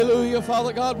Heavenly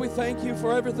Father, God, we thank you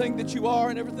for everything that you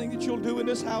are and everything that you'll do in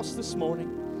this house this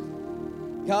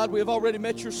morning. God, we have already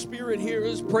met your spirit here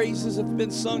as praises have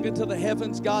been sung into the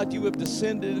heavens. God, you have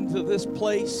descended into this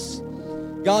place.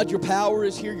 God, your power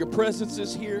is here. Your presence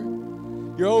is here.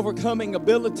 Your overcoming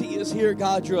ability is here.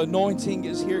 God, your anointing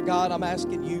is here. God, I'm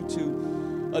asking you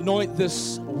to anoint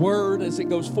this word as it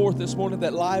goes forth this morning,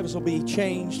 that lives will be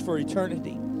changed for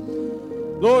eternity.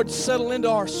 Lord, settle into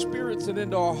our spirits and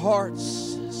into our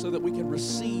hearts so that we can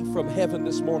receive from heaven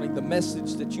this morning the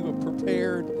message that you have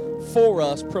prepared for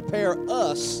us. Prepare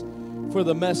us for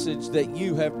the message that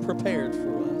you have prepared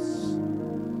for us.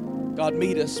 God,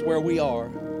 meet us where we are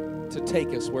to take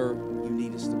us where you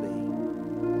need us to be.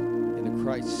 In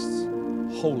Christ's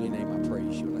holy name I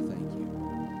praise you and I thank you.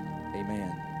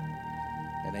 Amen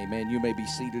and amen. You may be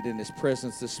seated in his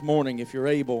presence this morning if you're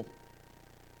able.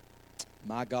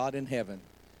 My God in heaven,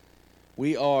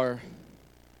 we are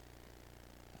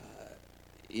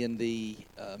in the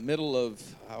middle of,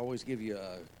 I always give you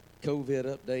a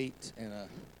COVID update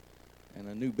and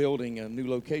a new building, a new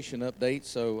location update.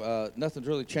 So nothing's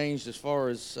really changed as far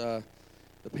as the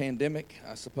pandemic,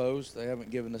 I suppose. They haven't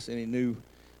given us any new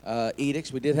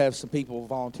edicts. We did have some people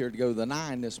volunteer to go to the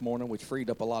 9 this morning, which freed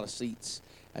up a lot of seats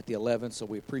at the 11, so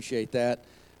we appreciate that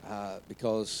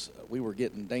because we were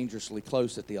getting dangerously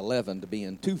close at the 11 to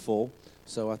being too full.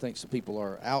 So I think some people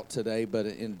are out today, but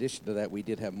in addition to that, we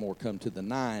did have more come to the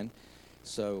 9.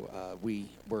 So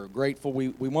we're grateful. We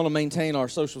want to maintain our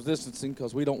social distancing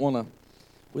because we don't want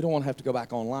to have to go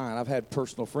back online. I've had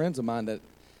personal friends of mine that,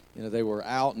 you know, they were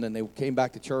out and then they came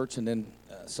back to church and then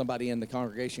somebody in the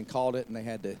congregation called it and they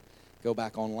had to go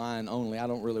back online only. I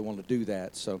don't really want to do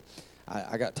that. So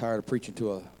I got tired of preaching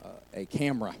to a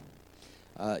camera.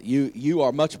 You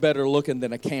are much better looking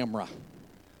than a camera.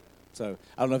 So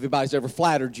I don't know if anybody's ever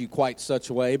flattered you quite such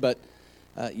a way, but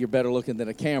you're better looking than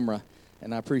a camera,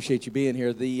 and I appreciate you being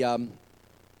here. The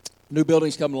new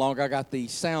building's coming along. I got the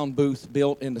sound booth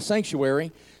built in the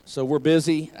sanctuary, so we're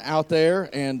busy out there,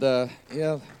 and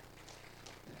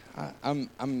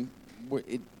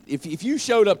if you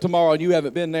showed up tomorrow and you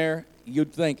haven't been there,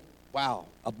 you'd think, wow,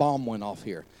 a bomb went off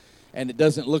here. And it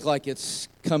doesn't look like it's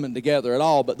coming together at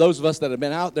all. But those of us that have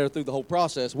been out there through the whole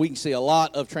process, we can see a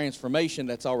lot of transformation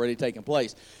that's already taken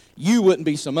place. You wouldn't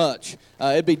be so much.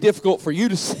 It'd be difficult for you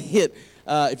to see it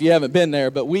if you haven't been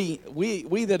there. But we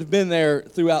that have been there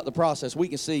throughout the process, we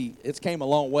can see it's came a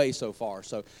long way so far.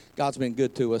 So God's been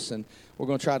good to us, and we're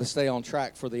going to try to stay on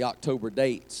track for the October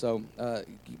date. So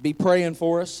be praying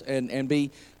for us and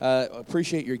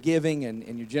appreciate your giving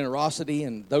and your generosity.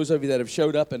 And those of you that have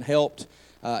showed up and helped,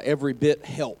 every bit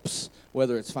helps,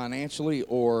 whether it's financially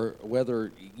or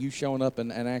whether you showing up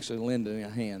and actually lending a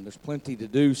hand. There's plenty to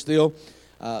do still,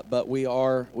 but we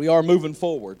are moving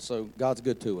forward, so God's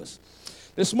good to us.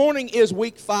 This morning is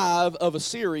week 5 of a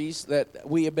series that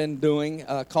we have been doing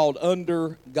called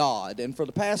Under God. And for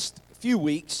the past few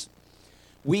weeks,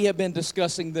 we have been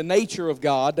discussing the nature of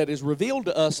God that is revealed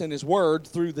to us in His Word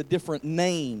through the different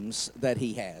names that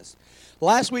He has.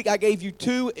 Last week, I gave you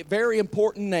 2 very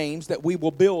important names that we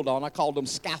will build on. I called them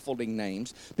scaffolding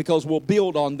names because we'll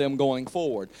build on them going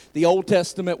forward. The Old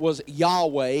Testament was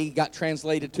Yahweh, got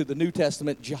translated to the New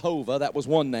Testament Jehovah. That was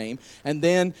one name. And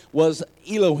then was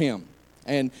Elohim.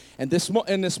 And this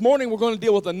morning, we're going to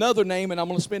deal with another name, and I'm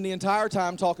going to spend the entire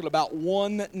time talking about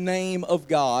one name of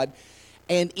God.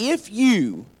 And if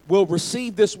you will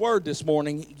receive this word this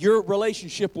morning, your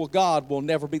relationship with God will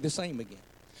never be the same again.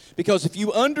 Because if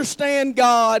you understand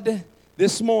God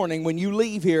this morning when you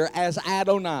leave here as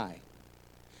Adonai,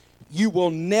 you will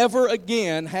never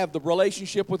again have the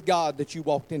relationship with God that you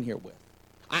walked in here with.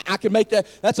 I can make that.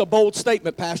 That's a bold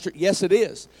statement, Pastor. Yes, it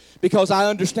is. Because I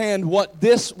understand what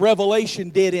this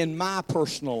revelation did in my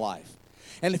personal life.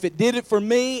 And if it did it for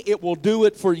me, it will do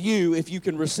it for you if you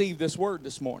can receive this word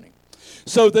this morning.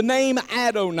 So the name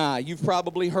Adonai, you've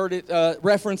probably heard it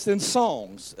referenced in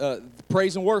songs,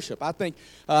 praise and worship. I think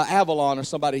Avalon or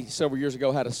somebody several years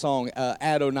ago had a song,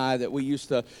 Adonai, that we used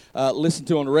to listen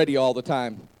to on the radio all the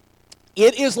time.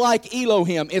 It is like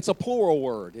Elohim. It's a plural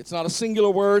word. It's not a singular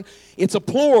word. It's a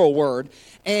plural word.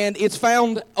 And it's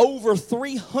found over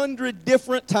 300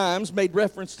 different times, made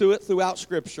reference to it throughout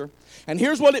Scripture. And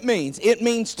here's what it means. It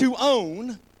means to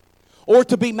own or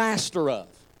to be master of.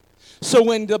 So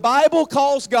when the Bible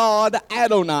calls God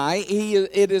Adonai,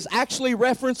 it is actually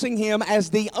referencing Him as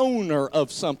the owner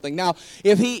of something. Now,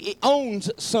 if He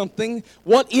owns something,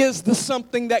 what is the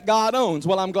something that God owns?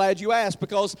 Well, I'm glad you asked,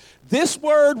 because this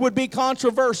word would be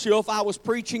controversial if I was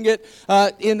preaching it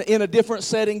in a different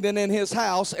setting than in His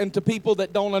house and to people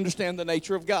that don't understand the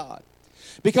nature of God.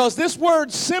 Because this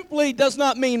word simply does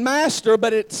not mean master,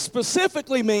 but it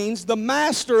specifically means the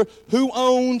master who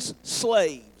owns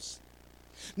slaves.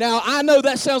 Now, I know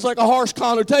that sounds like a harsh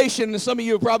connotation, and some of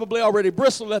you have probably already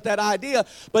bristled at that idea,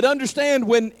 but understand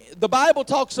when the Bible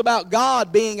talks about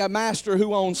God being a master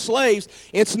who owns slaves,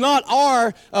 it's not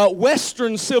our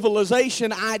Western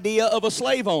civilization idea of a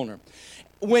slave owner.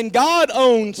 When God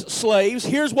owns slaves,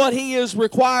 here's what he is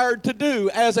required to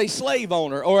do as a slave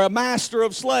owner or a master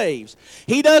of slaves.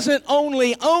 He doesn't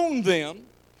only own them,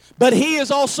 but he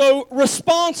is also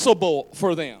responsible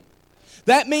for them.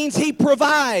 That means he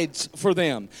provides for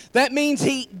them. That means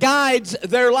he guides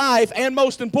their life, and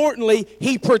most importantly,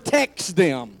 he protects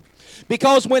them.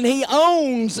 Because when he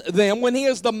owns them, when he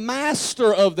is the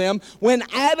master of them, when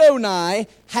Adonai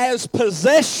has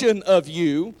possession of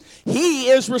you, he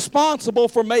is responsible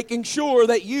for making sure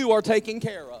that you are taken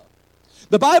care of.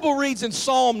 The Bible reads in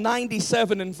Psalm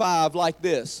 97:5 like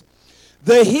this: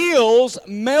 "The hills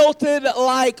melted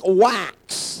like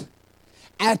wax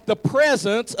at the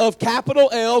presence of capital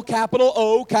L, capital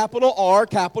O, capital R,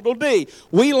 capital D."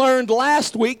 We learned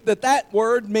last week that that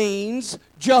word means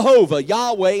Jehovah,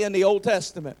 Yahweh in the Old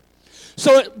Testament.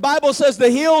 So the Bible says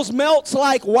the hills melts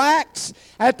like wax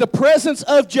at the presence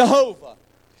of Jehovah,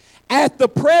 at the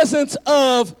presence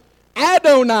of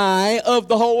Adonai of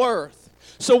the whole earth.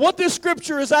 So what this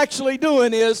scripture is actually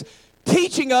doing is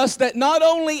teaching us that not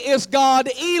only is God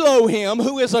Elohim,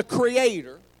 who is a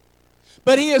creator,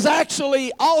 but he is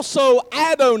actually also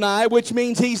Adonai, which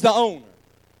means he's the owner.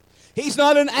 He's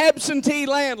not an absentee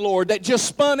landlord that just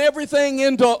spun everything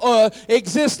into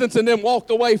existence and then walked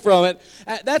away from it.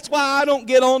 That's why I don't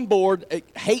get on board.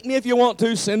 Hate me if you want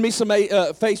to. Send me some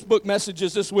Facebook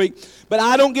messages this week. But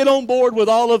I don't get on board with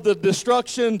all of the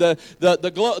destruction,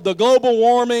 the global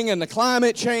warming and the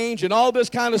climate change and all this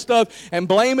kind of stuff and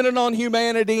blaming it on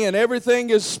humanity and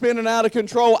everything is spinning out of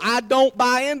control. I don't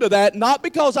buy into that. Not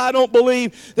because I don't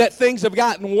believe that things have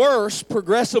gotten worse,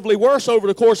 progressively worse over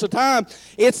the course of time.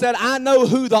 It's that I know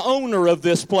who the owner of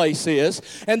this place is,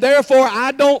 and therefore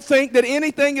I don't think that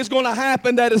anything is going to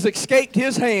happen that has escaped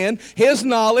his hand, his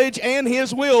knowledge, and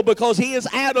his will, because he is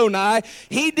Adonai.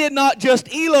 He did not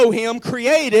just Elohim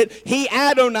create it, he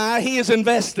Adonai, he is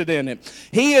invested in it.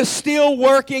 He is still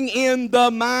working in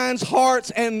the minds, hearts,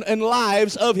 and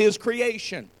lives of his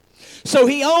creation. So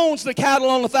he owns the cattle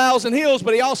on 1,000 hills,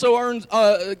 but he also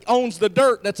owns the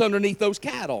dirt that's underneath those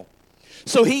cattle.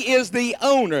 So he is the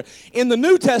owner. In the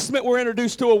New Testament, we're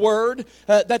introduced to a word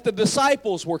that the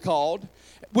disciples were called,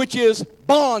 which is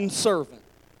bondservant.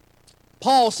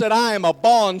 Paul said, "I am a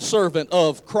bondservant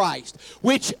of Christ,"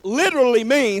 which literally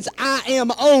means I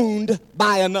am owned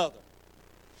by another.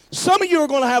 Some of you are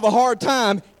going to have a hard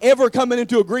time ever coming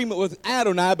into agreement with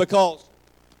Adonai because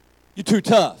you're too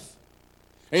tough.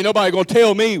 Ain't nobody going to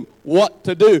tell me what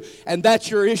to do. And that's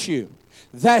your issue.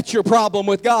 That's your problem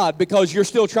with God, because you're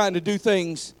still trying to do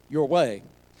things your way.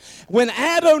 When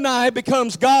Adonai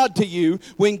becomes God to you,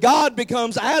 when God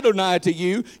becomes Adonai to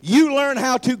you, you learn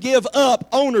how to give up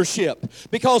ownership.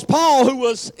 Because Paul, who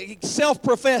was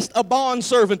self-professed a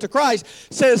bondservant to Christ,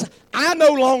 says, "I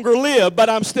no longer live, but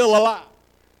I'm still alive.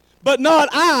 But not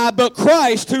I, but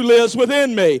Christ who lives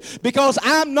within me. Because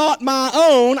I'm not my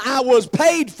own, I was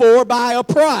paid for by a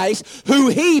price, who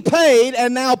he paid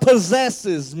and now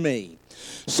possesses me."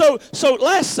 So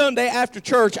last Sunday after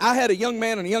church, I had a young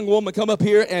man and a young woman come up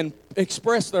here and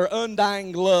express their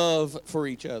undying love for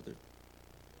each other.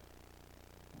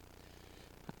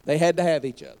 They had to have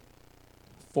each other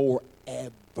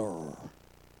forever.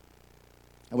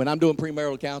 And when I'm doing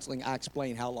premarital counseling, I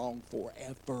explain how long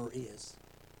forever is.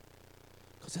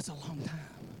 Because that's a long time.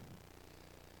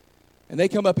 And they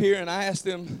come up here and I asked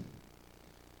them,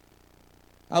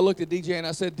 I looked at DJ and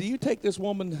I said, "Do you take this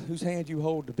woman whose hand you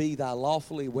hold to be thy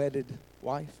lawfully wedded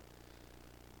wife?"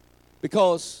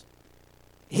 Because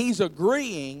he's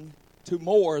agreeing to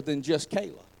more than just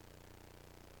Kayla.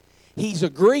 He's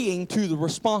agreeing to the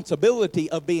responsibility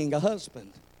of being a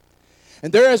husband.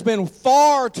 And there has been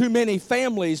far too many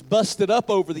families busted up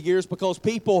over the years because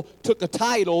people took a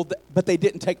title, but they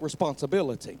didn't take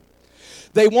responsibility.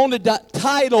 They wanted that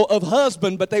title of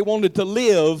husband, but they wanted to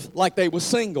live like they were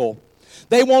single.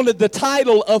 They wanted the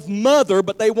title of mother,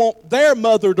 but they want their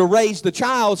mother to raise the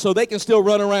child so they can still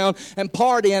run around and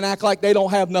party and act like they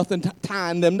don't have nothing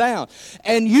tying them down.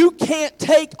 And you can't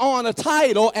take on a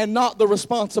title and not the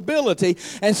responsibility.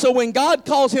 And so when God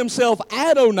calls himself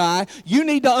Adonai, you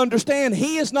need to understand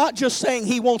he is not just saying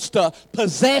he wants to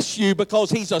possess you because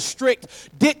he's a strict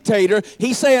dictator.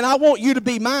 He's saying, "I want you to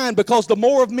be mine because the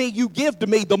more of me you give to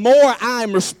me, the more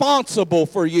I'm responsible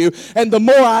for you and the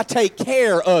more I take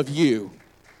care of you."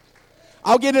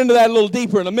 I'll get into that a little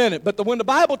deeper in a minute. But when the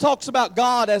Bible talks about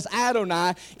God as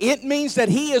Adonai, it means that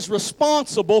He is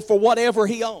responsible for whatever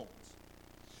He owns.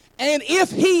 And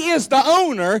if He is the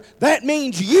owner, that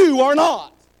means you are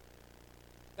not.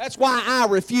 That's why I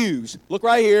refuse. Look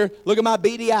right here. Look at my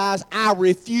beady eyes. I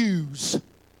refuse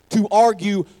to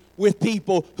argue with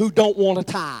people who don't want to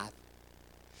tithe.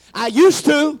 I used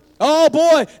to. Oh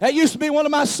boy, that used to be one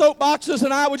of my soapboxes,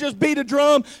 and I would just beat a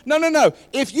drum. No.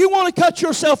 If you want to cut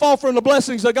yourself off from the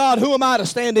blessings of God, who am I to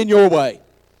stand in your way?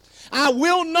 I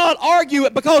will not argue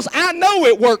it because I know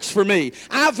it works for me.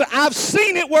 I've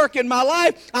seen it work in my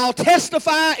life. I'll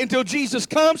testify until Jesus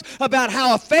comes about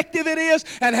how effective it is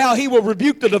and how He will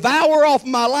rebuke the devourer off of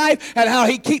my life and how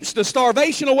He keeps the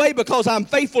starvation away because I'm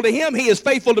faithful to Him. He is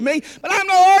faithful to me. But I'm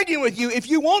not arguing with you. If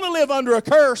you want to live under a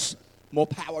curse, more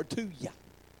power to you.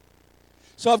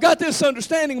 So I've got this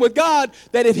understanding with God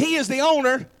that if He is the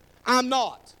owner, I'm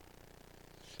not.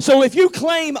 So if you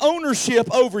claim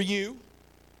ownership over you,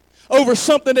 over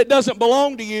something that doesn't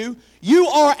belong to you, you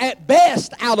are at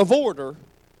best out of order,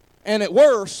 and at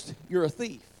worst, you're a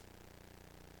thief.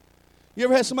 You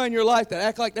ever had somebody in your life that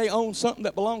act like they own something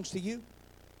that belongs to you?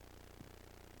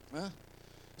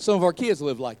 Some of our kids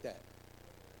live like that.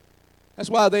 That's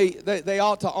why they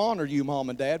ought to honor you, Mom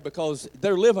and Dad, because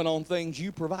they're living on things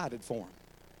you provided for them.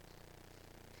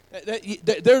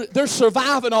 They're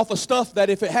surviving off of stuff that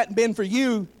if it hadn't been for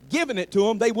you giving it to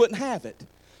them, they wouldn't have it.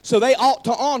 So they ought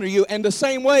to honor you. And the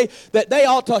same way that they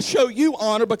ought to show you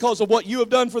honor because of what you have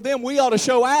done for them, we ought to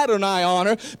show Adonai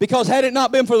honor, because had it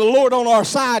not been for the Lord on our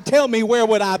side, tell me, where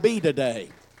would I be today?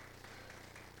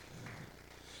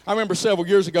 I remember several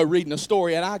years ago reading a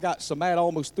story, and I got so mad I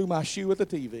almost threw my shoe at the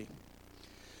TV.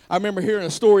 I remember hearing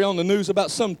a story on the news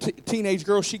about some teenage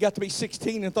girl. She got to be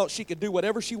 16 and thought she could do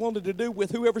whatever she wanted to do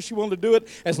with whoever she wanted to do it,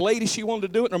 as late as she wanted to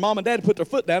do it. And her mom and dad put their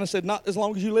foot down and said, not as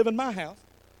long as you live in my house.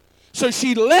 So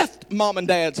she left Mom and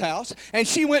Dad's house, and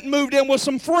she went and moved in with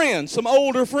some friends, some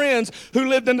older friends who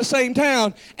lived in the same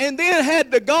town, and then had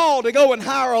the gall to go and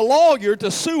hire a lawyer to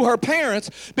sue her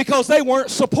parents because they weren't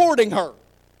supporting her.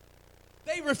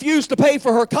 They refused to pay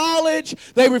for her college.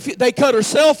 They cut her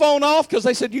cell phone off because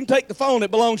they said, you can take the phone,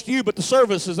 it belongs to you, but the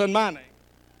service is in my name.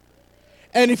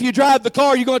 And if you drive the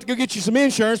car, you're going to have to go get you some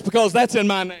insurance because that's in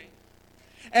my name.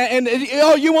 And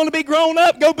oh, you want to be grown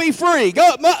up? Go be free.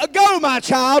 Go, my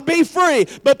child, be free.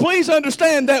 But please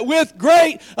understand that with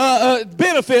great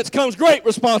benefits comes great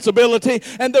responsibility.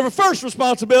 And the first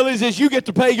responsibility is you get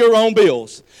to pay your own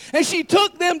bills. And she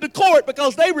took them to court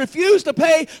because they refused to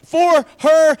pay for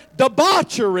her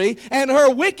debauchery and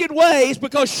her wicked ways,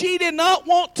 because she did not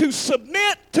want to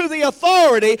submit to the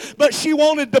authority, but she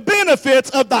wanted the benefits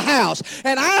of the house.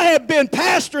 And I have been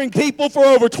pastoring people for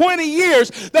over 20 years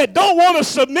that don't want to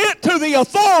submit to the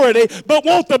authority, but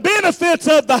want the benefits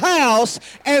of the house,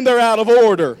 and they're out of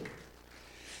order.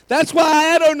 That's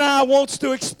why Adonai wants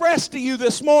to express to you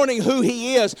this morning who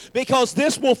He is, because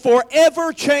this will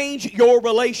forever change your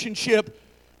relationship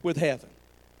with heaven.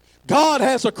 God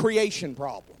has a creation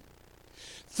problem.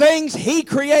 Things He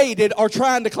created are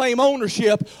trying to claim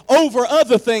ownership over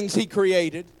other things He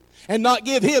created and not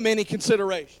give Him any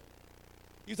consideration.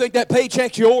 You think that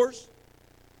paycheck's yours?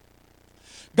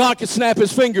 God could snap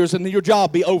His fingers and your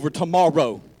job be over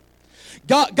tomorrow.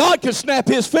 God could snap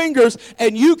His fingers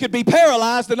and you could be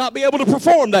paralyzed and not be able to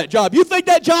perform that job. You think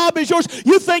that job is yours?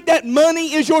 You think that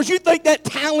money is yours? You think that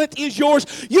talent is yours?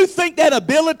 You think that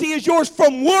ability is yours?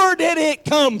 From where did it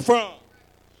come from?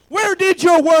 Where did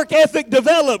your work ethic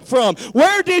develop from?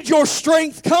 Where did your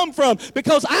strength come from?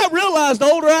 Because I realize the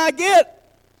older I get,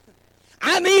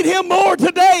 I need Him more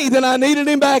today than I needed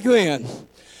Him back then.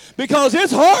 Because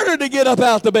it's harder to get up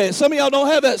out the bed. Some of y'all don't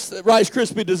have that Rice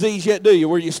Krispie disease yet, do you?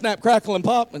 Where you snap, crackle, and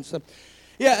pop and stuff.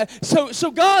 Yeah,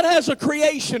 so God has a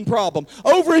creation problem.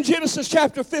 Over in Genesis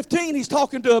chapter 15, He's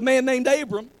talking to a man named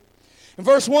Abram. In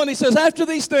verse 1, He says, after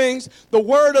these things, the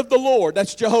word of the Lord,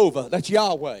 that's Jehovah, that's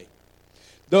Yahweh.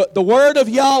 The word of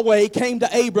Yahweh came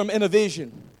to Abram in a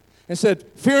vision and said,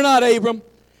 fear not, Abram,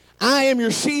 I am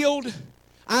your shield,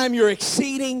 I am your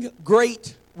exceeding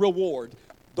great reward.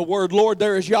 The word Lord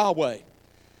there is Yahweh.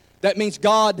 That means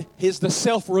God is the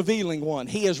self-revealing one.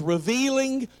 He is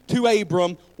revealing to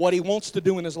Abram what He wants to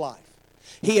do in his life.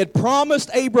 He had promised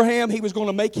Abraham He was going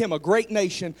to make him a great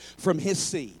nation from his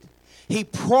seed. He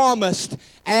promised,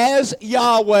 as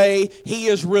Yahweh, He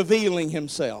is revealing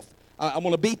Himself. I'm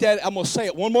going to beat that. I'm going to say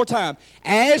it one more time.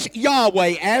 As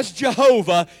Yahweh, as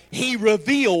Jehovah, He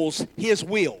reveals His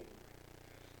will.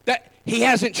 That He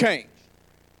hasn't changed.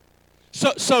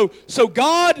 So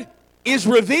God is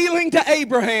revealing to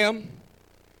Abraham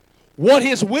what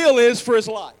His will is for his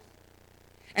life.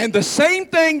 And the same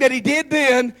thing that he did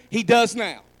then, he does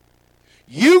now.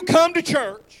 You come to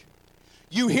church,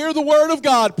 you hear the Word of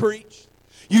God preached,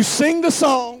 you sing the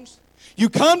songs, you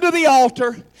come to the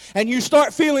altar, and you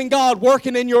start feeling God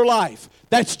working in your life.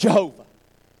 That's Jehovah.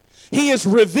 He is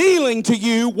revealing to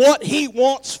you what He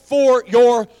wants for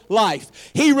your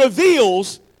life. He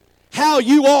reveals how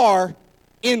you are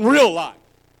in real life,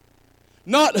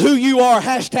 not who you are,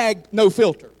 hashtag no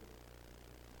filter.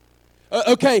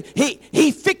 Okay,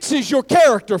 he fixes your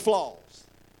character flaws.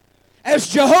 As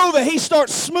Jehovah, He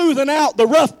starts smoothing out the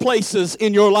rough places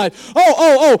in your life.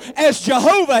 As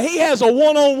Jehovah, He has a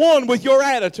one-on-one with your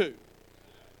attitude.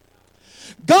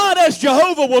 God as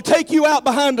Jehovah will take you out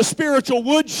behind the spiritual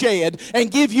woodshed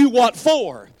and give you what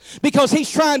for. Because He's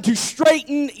trying to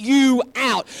straighten you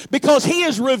out. Because He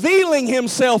is revealing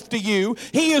Himself to you.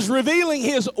 He is revealing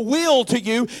His will to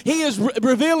you. He is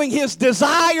revealing His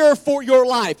desire for your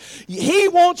life. He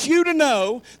wants you to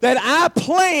know that I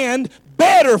planned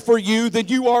better for you than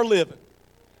you are living.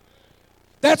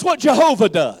 That's what Jehovah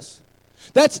does.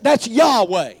 That's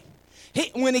Yahweh.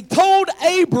 When He told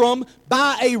Abram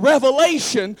by a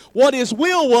revelation what His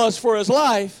will was for his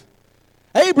life,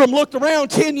 Abram looked around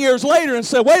 10 years later and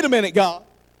said, wait a minute, God.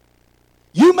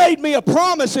 You made me a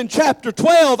promise in chapter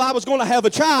 12 I was going to have a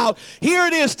child. Here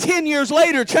it is 10 years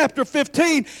later, chapter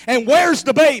 15, and where's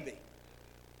the baby?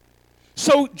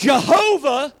 So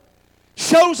Jehovah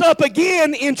shows up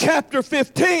again in chapter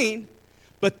 15,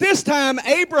 but this time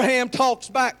Abraham talks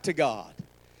back to God.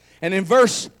 And in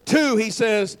verse 2 he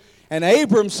says, and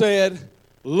Abram said,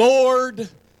 Lord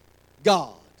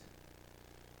God,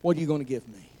 what are you going to give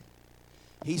me?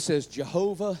 He says,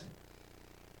 Jehovah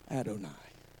Adonai.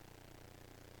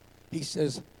 He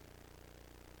says,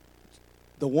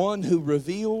 the one who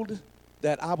revealed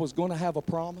that I was going to have a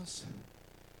promise,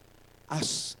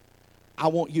 I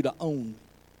want you to own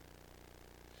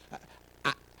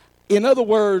me. In other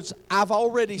words, I've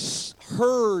already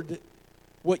heard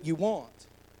what you want,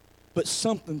 but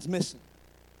something's missing.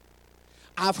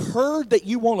 I've heard that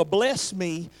you want to bless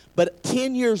me, but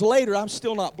 10 years later, I'm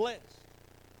still not blessed.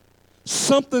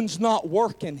 Something's not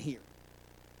working here.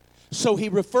 So he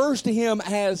refers to him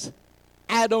as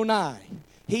Adonai.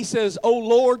 He says, O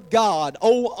Lord God,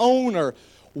 O owner,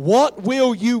 what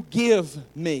will you give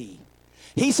me?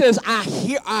 He says,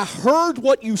 I heard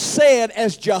what you said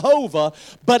as Jehovah,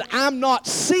 but I'm not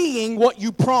seeing what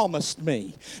you promised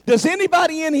me. Does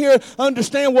anybody in here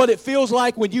understand what it feels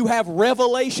like when you have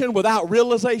revelation without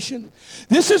realization?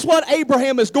 This is what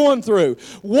Abraham is going through.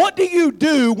 What do you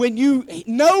do when you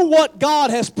know what God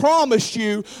has promised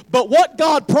you, but what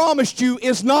God promised you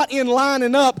is not in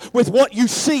lining up with what you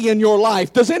see in your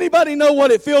life? Does anybody know what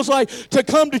it feels like to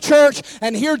come to church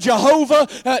and hear Jehovah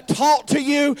talk to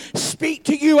you, speak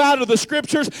to you out of the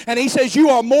scriptures, and he says you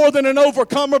are more than an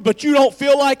overcomer, but you don't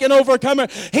feel like an overcomer?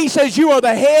 He says you are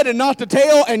the head and not the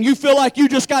tail, and you feel like you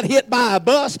just got hit by a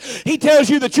bus. He tells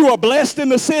you that you are blessed in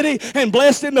the city and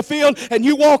blessed in the field, and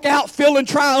you walk out feeling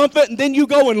triumphant, and then you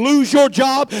go and lose your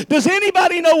job. Does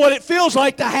anybody know what it feels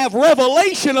like to have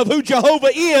revelation of who Jehovah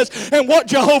is and what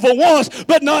Jehovah wants,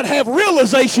 but not have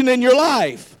realization in your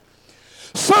life?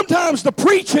 Sometimes the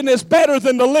preaching is better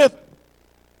than the living.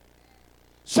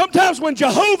 Sometimes when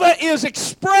Jehovah is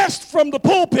expressed from the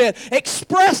pulpit,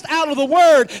 expressed out of the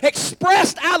Word,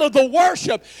 expressed out of the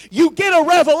worship, you get a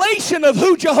revelation of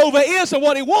who Jehovah is and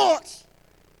what He wants,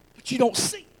 but you don't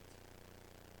see it.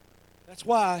 That's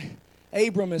why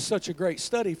Abram is such a great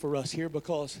study for us here,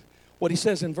 because what he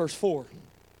says in verse 4,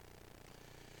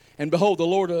 and behold,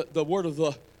 the word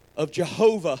of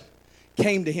Jehovah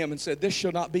came to him and said, this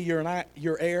shall not be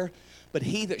your heir, but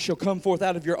he that shall come forth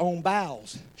out of your own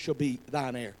bowels shall be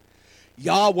thine heir.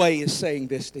 Yahweh is saying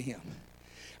this to him.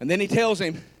 And then he tells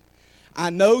him, I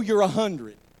know you're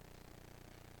 100.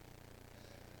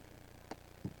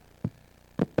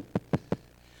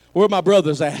 Where are my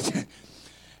brothers at?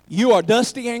 You are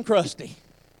dusty and crusty.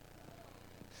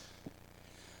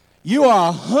 You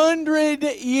are 100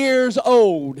 years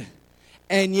old,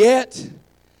 and yet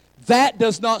that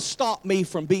does not stop me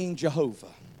from being Jehovah.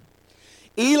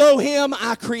 Elohim,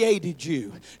 I created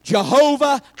you.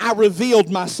 Jehovah, I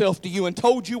revealed myself to you and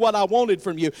told you what I wanted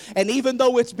from you. And even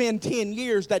though it's been 10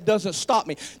 years, that doesn't stop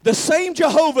me. The same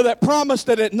Jehovah that promised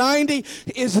that at 90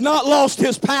 is not lost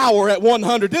his power at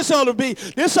 100. This ought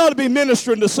to be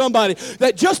ministering to somebody,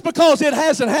 that just because it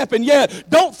hasn't happened yet,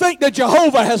 don't think that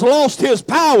Jehovah has lost his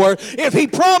power. If he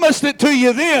promised it to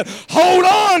you then, hold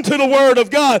on to the word of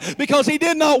God, because he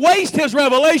did not waste his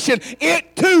revelation.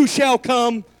 It too shall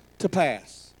come to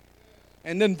pass.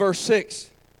 And then verse 6,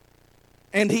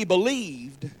 and he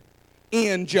believed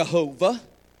in Jehovah,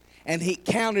 and he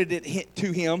counted it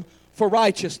to him for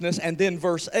righteousness. And then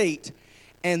verse 8,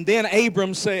 and then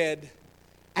Abram said,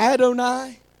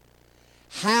 Adonai,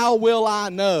 how will I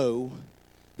know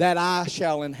that I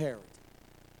shall inherit?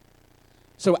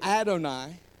 So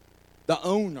Adonai, the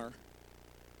owner,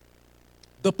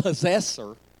 the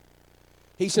possessor,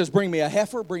 he says, bring me a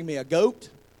heifer, bring me a goat,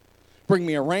 bring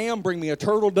me a ram, bring me a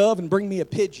turtle dove, and bring me a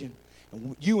pigeon.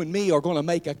 And you and me are going to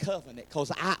make a covenant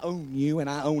because I own you and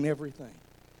I own everything.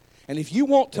 And if you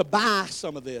want to buy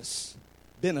some of this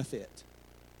benefit,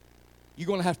 you're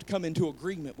going to have to come into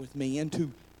agreement with me,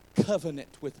 into covenant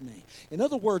with me. In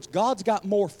other words, God's got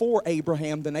more for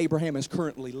Abraham than Abraham is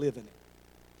currently living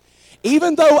in.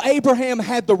 Even though Abraham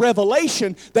had the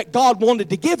revelation that God wanted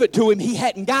to give it to him, he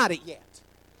hadn't got it yet.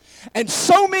 And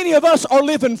so many of us are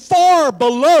living far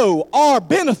below our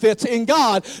benefits in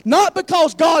God, not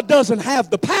because God doesn't have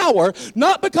the power,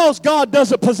 not because God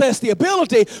doesn't possess the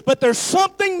ability, but there's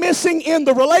something missing in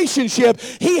the relationship.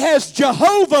 He has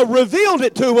Jehovah revealed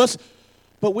it to us,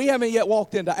 but we haven't yet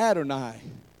walked into Adonai,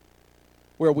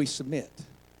 where we submit.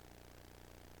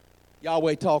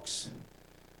 Yahweh talks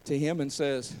to him and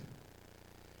says,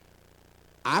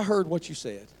 I heard what you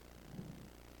said.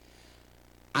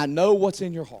 I know what's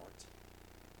in your heart.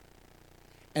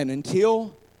 And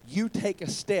until you take a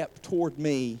step toward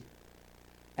me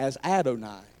as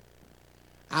Adonai,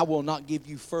 I will not give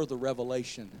you further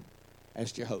revelation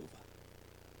as Jehovah.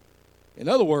 In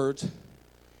other words,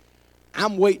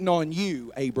 I'm waiting on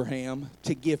you, Abraham,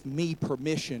 to give me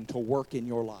permission to work in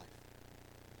your life.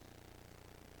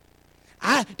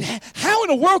 How in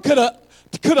the world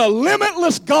could a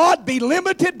limitless God be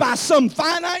limited by some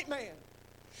finite man?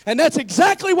 And that's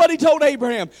exactly what he told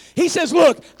Abraham. He says,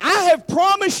 look, I have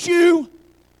promised you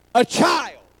a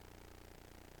child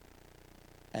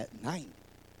at 90.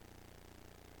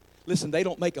 Listen, they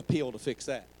don't make a pill to fix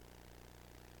that.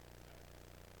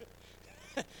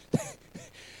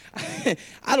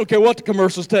 I don't care what the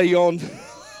commercials tell you on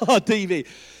TV.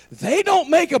 They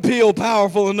don't make a pill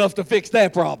powerful enough to fix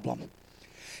that problem.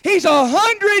 He's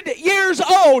 100 years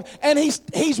old, and he's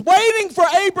waiting for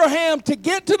Abraham to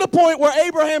get to the point where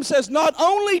Abraham says, not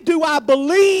only do I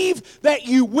believe that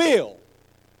you will,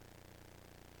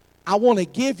 I want to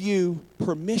give you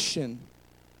permission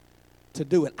to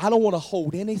do it. I don't want to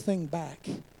hold anything back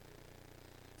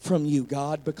from you,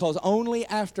 God, because only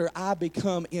after I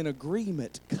become in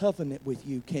agreement, covenant with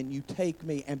you, can you take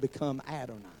me and become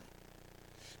Adonai.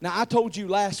 Now, I told you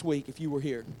last week, if you were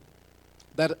here,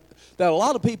 that a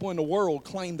lot of people in the world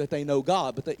claim that they know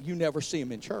God, but that you never see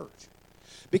him in church.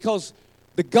 Because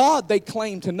the God they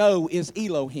claim to know is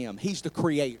Elohim. He's the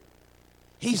creator.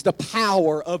 He's the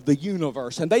power of the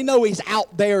universe. And they know he's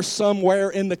out there somewhere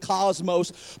in the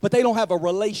cosmos, but they don't have a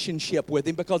relationship with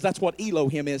him because that's what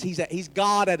Elohim is. He's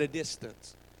God at a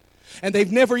distance. And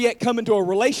they've never yet come into a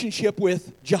relationship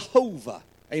with Jehovah.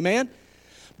 Amen?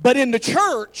 But in the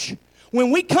church,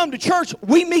 when we come to church,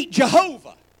 we meet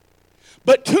Jehovah.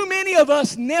 But too many of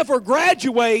us never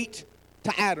graduate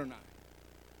to Adonai.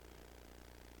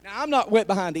 Now, I'm not wet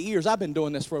behind the ears. I've been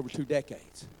doing this for over 2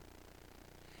 decades.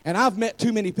 And I've met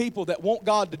too many people that want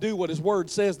God to do what his word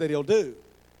says that he'll do.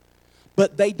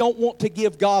 But they don't want to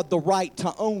give God the right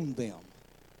to own them.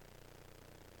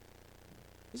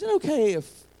 Is it okay if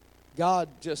God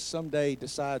just someday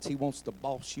decides he wants to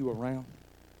boss you around?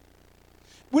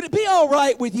 Would it be all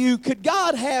right with you? Could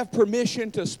God have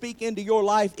permission to speak into your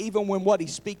life even when what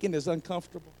he's speaking is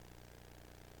uncomfortable?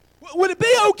 Would it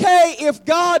be okay if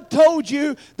God told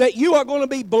you that you are going to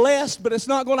be blessed, but it's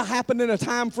not going to happen in a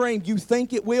time frame you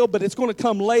think it will, but it's going to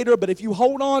come later? But if you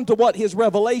hold on to what his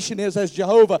revelation is as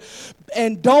Jehovah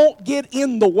and don't get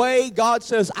in the way, God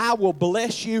says, I will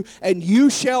bless you and you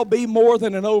shall be more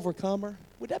than an overcomer.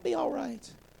 Would that be all right?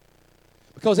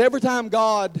 Because every time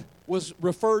God was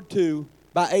referred to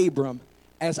by Abram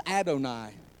as Adonai,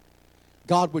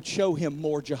 God would show him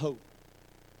more Jehovah.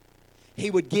 He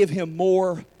would give him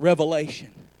more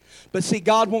revelation. But see,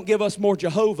 God won't give us more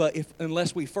Jehovah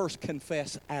unless we first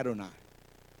confess Adonai.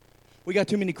 We got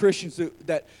too many Christians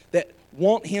that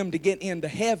want him to get into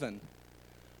heaven,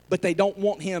 but they don't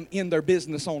want him in their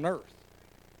business on earth.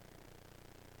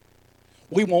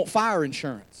 We want fire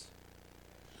insurance.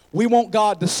 We want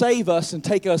God to save us and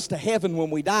take us to heaven when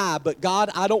we die, but God,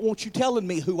 I don't want you telling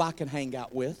me who I can hang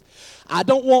out with. I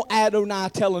don't want Adonai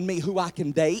telling me who I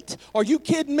can date. Are you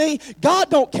kidding me? God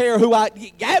don't care who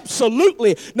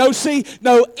absolutely.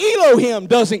 No, Elohim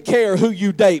doesn't care who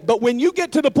you date. But when you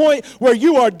get to the point where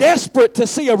you are desperate to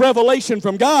see a revelation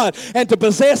from God and to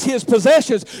possess his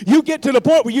possessions, you get to the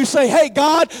point where you say, hey,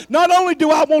 God, not only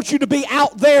do I want you to be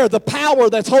out there, the power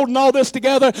that's holding all this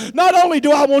together, not only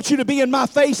do I want you to be in my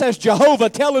face this as Jehovah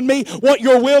telling me what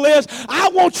your will is. I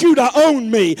want you to own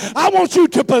me. I want you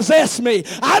to possess me.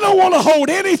 I don't want to hold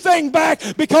anything back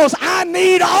because I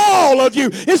need all of you.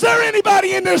 Is there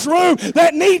anybody in this room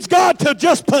that needs God to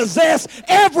just possess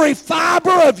every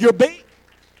fiber of your being?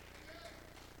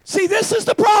 See, this is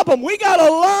the problem. We got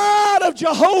a lot of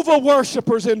Jehovah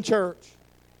worshipers in church.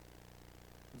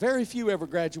 Very few ever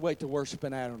graduate to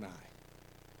worshiping Adonai.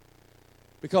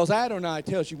 Because Adonai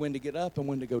tells you when to get up and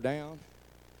when to go down.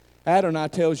 Adonai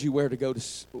tells you where to go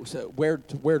where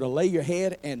to lay your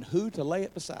head and who to lay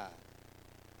it beside.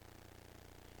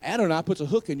 Adonai puts a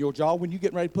hook in your jaw when you're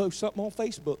getting ready to post something on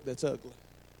Facebook that's ugly.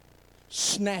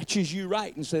 Snatches you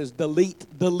right and says, delete,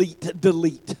 delete,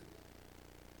 delete.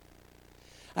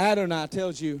 Adonai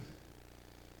tells you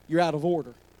you're out of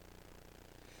order.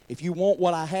 If you want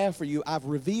what I have for you, I've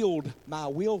revealed my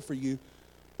will for you,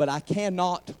 but I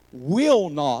will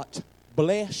not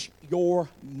bless your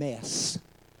mess.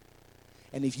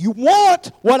 And if you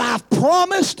want what I've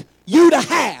promised you to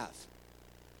have,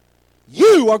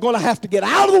 you are going to have to get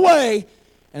out of the way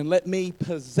and let me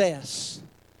possess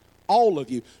all of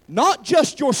you. Not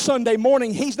just your Sunday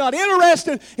morning. He's not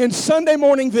interested in Sunday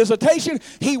morning visitation.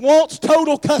 He wants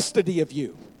total custody of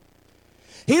you.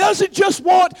 He doesn't just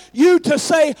want you to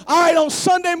say, all right, on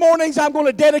Sunday mornings, I'm going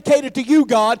to dedicate it to you,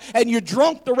 God, and you're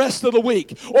drunk the rest of the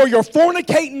week, or you're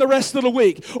fornicating the rest of the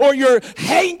week, or you're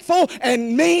hateful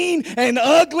and mean and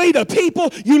ugly to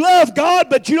people. You love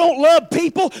God, but you don't love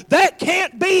people. That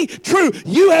can't be true.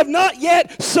 You have not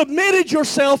yet submitted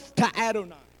yourself to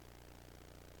Adonai.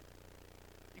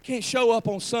 You can't show up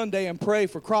on Sunday and pray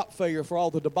for crop failure for all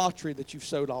the debauchery that you've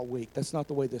sowed all week. That's not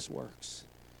the way this works.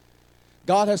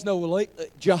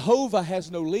 Jehovah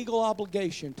has no legal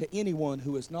obligation to anyone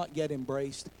who has not yet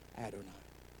embraced Adonai.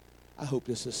 I hope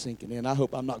this is sinking in. I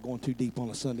hope I'm not going too deep on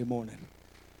a Sunday morning.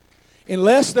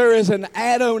 Unless there is an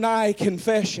Adonai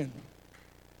confession,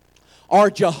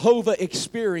 our Jehovah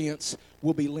experience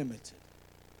will be limited.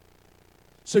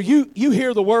 So you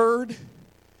hear the word,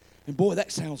 and boy,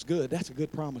 that sounds good. That's a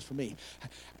good promise for me.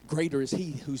 Greater is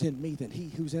he who's in me than he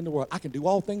who's in the world. I can do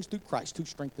all things through Christ who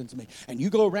strengthens me. And you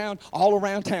go around, all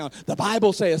around town. The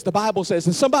Bible says.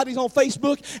 And somebody's on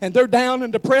Facebook and they're down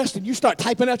and depressed and you start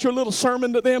typing out your little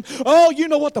sermon to them. Oh, you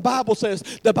know what the Bible says.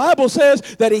 The Bible says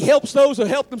that he helps those who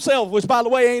help themselves, which, by the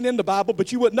way, ain't in the Bible,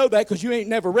 but you wouldn't know that because you ain't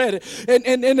never read it.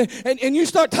 And you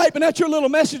start typing out your little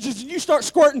messages and you start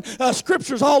squirting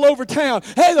scriptures all over town.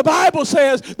 Hey, the Bible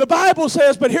says,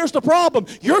 but here's the problem.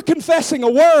 You're confessing a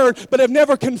word, but have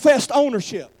never confessed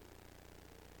ownership.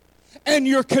 And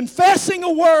you're confessing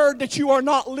a word that you are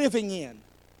not living in.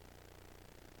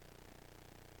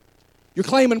 You're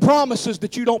claiming promises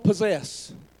that you don't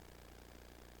possess.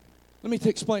 Let me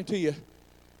explain to you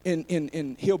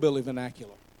in hillbilly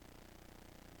vernacular.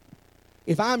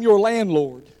 If I'm your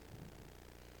landlord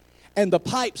and the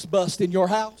pipes bust in your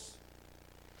house,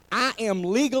 I am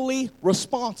legally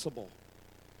responsible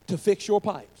to fix your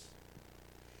pipes.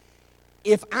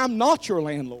 If I'm not your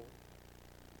landlord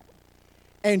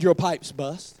and your pipes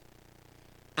bust,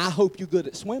 I hope you're good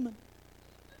at swimming.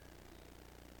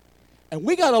 And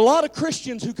we got a lot of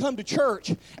Christians who come to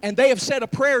church and they have said a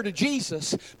prayer to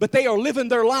Jesus, but they are living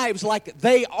their lives like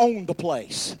they own the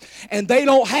place. And they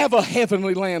don't have a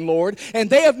heavenly landlord, and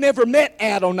they have never met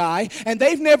Adonai, and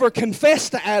they've never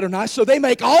confessed to Adonai, so they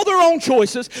make all their own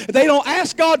choices. They don't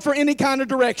ask God for any kind of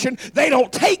direction. They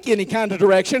don't take any kind of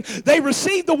direction. They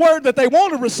receive the word that they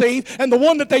want to receive, and the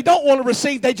one that they don't want to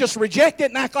receive, they just reject it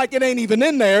and act like it ain't even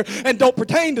in there and don't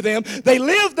pertain to them. They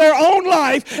live their own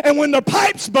life, and when their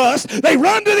pipes bust, they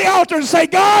run to the altar and say,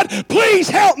 God, please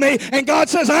help me. And God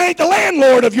says, I ain't the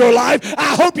landlord of your life.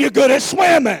 I hope you're good at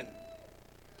swimming.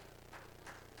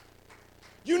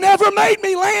 You never made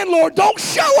me landlord. Don't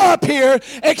show up here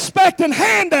expecting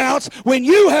handouts when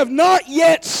you have not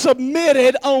yet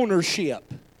submitted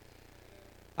ownership.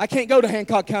 I can't go to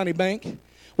Hancock County Bank,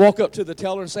 walk up to the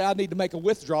teller and say, I need to make a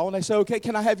withdrawal. And they say, okay,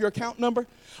 can I have your account number?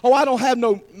 Oh, I don't have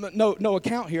no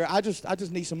account here. I just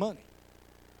need some money.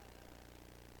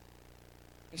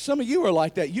 And some of you are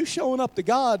like that. You showing up to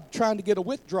God trying to get a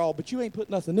withdrawal, but you ain't put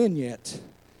nothing in yet.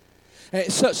 And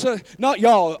so not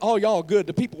y'all, all y'all good.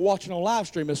 The people watching on live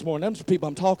stream this morning, them's the people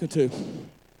I'm talking to.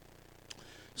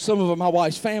 Some of them, my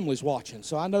wife's family's watching,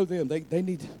 so I know them. They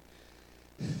need.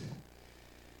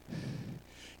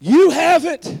 You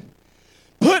haven't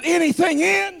put anything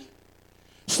in,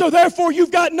 so therefore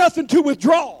you've got nothing to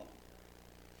withdraw.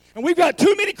 And we've got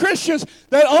too many Christians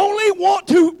that only want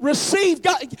to receive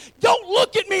God. Don't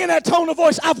look at me in that tone of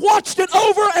voice. I've watched it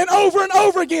over and over and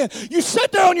over again. You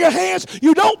sit there on your hands.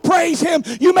 You don't praise Him.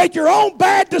 You make your own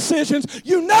bad decisions.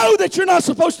 You know that you're not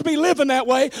supposed to be living that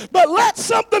way. But let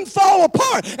something fall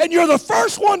apart. And you're the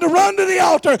first one to run to the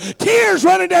altar. Tears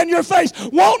running down your face.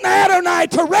 Wanting Adonai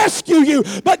to rescue you.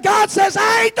 But God says,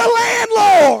 I ain't the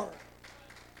landlord.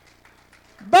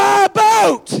 Buy a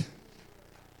boat.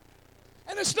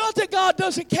 And it's not that God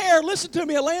doesn't care. Listen to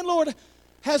me, a landlord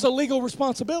has a legal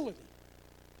responsibility.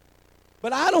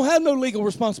 But I don't have no legal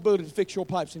responsibility to fix your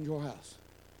pipes in your house.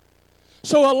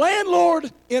 So a landlord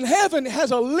in heaven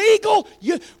has a legal,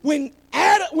 when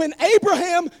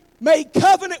Abraham made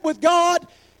covenant with God,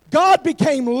 God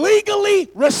became legally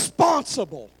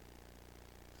responsible.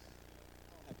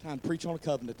 I have time to preach on a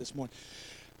covenant this morning.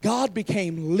 God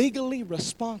became legally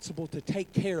responsible to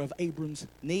take care of Abram's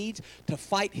needs, to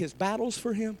fight his battles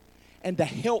for him, and to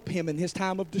help him in his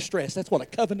time of distress. That's what a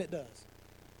covenant does.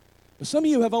 But some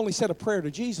of you have only said a prayer to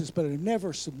Jesus, but have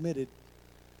never submitted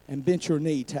and bent your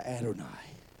knee to Adonai.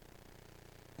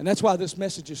 And that's why this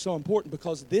message is so important,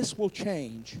 because this will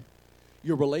change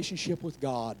your relationship with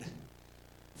God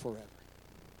forever.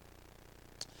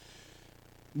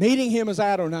 Meeting Him as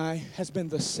Adonai has been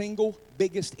the single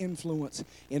biggest influence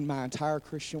in my entire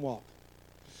Christian walk.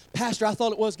 Pastor, I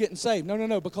thought it was getting saved.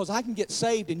 No, because I can get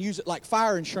saved and use it like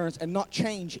fire insurance and not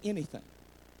change anything.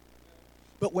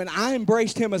 But when I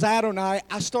embraced Him as Adonai,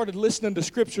 I started listening to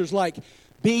scriptures like,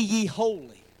 be ye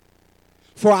holy,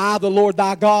 for I, the Lord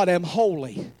thy God, am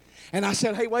holy. And I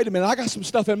said, hey, wait a minute, I got some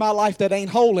stuff in my life that ain't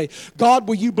holy. God,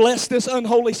 will you bless this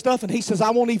unholy stuff? And He says,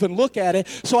 I won't even look at it.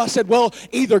 So I said, well,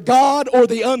 either God or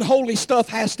the unholy stuff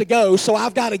has to go. So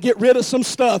I've got to get rid of some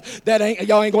stuff that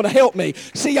y'all ain't going to help me.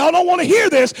 See, y'all don't want to hear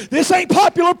this. This ain't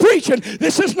popular preaching.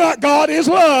 This is not God is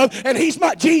love. And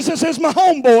Jesus is my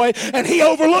homeboy. And He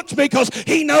overlooks me because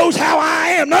He knows how I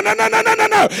am. No.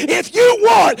 If you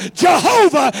want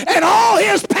Jehovah and all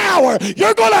His power,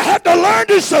 you're going to have to learn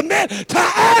to submit to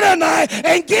Adonai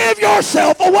and give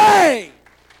yourself away.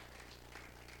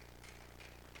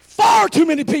 Far too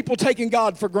many people taking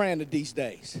God for granted these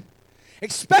days,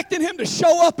 expecting Him to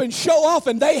show up and show off,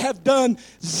 and they have done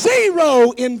zero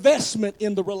investment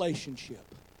in the relationship.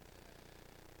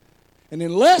 And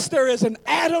unless there is an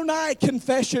Adonai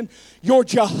confession, your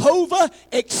Jehovah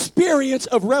experience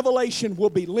of revelation will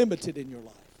be limited in your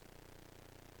life.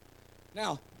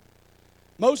 Now,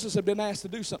 Moses had been asked to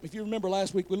do something. If you remember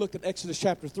last week, we looked at Exodus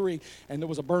chapter 3, and there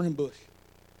was a burning bush.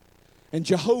 And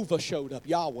Jehovah showed up,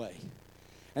 Yahweh,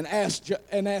 and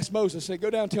asked Moses, said,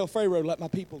 go down and tell Pharaoh to let my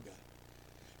people go.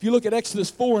 If you look at Exodus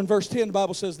 4 and verse 10, the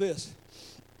Bible says this.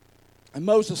 And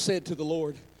Moses said to the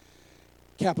Lord,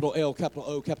 capital L, capital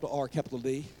O, capital R, capital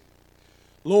D,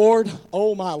 Lord,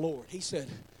 oh my Lord. He said,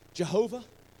 Jehovah,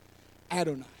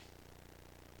 Adonai.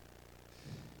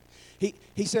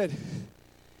 He said,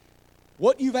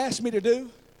 what you've asked me to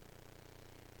do,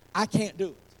 I can't do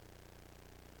it.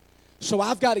 So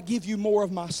I've got to give you more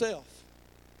of myself.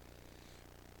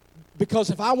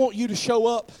 Because if I want you to show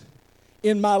up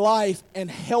in my life and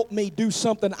help me do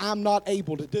something I'm not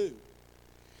able to do,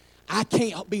 I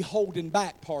can't be holding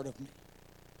back part of me.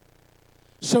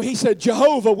 So he said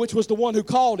Jehovah, which was the one who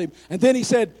called him. And then he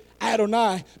said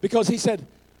Adonai, because he said,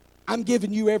 I'm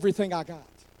giving you everything I got.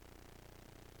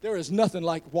 There is nothing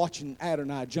like watching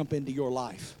Adonai jump into your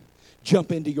life,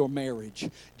 jump into your marriage,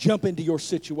 jump into your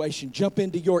situation, jump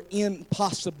into your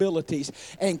impossibilities,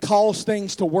 and cause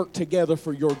things to work together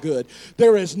for your good.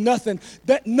 There is nothing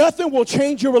will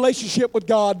change your relationship with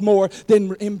God more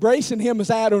than embracing Him as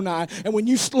Adonai. And when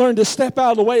you learn to step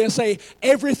out of the way and say,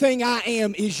 everything I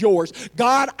am is yours.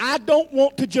 God, I don't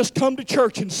want to just come to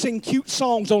church and sing cute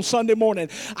songs on Sunday morning.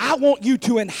 I want you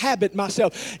to inhabit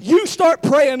myself. You start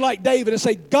praying like David and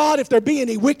say, God, if there be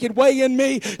any wicked way in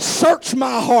me, search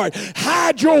my heart.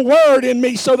 Hide your word in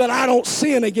me so that I don't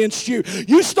sin against you.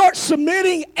 You start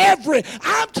submitting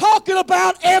I'm talking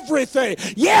about everything.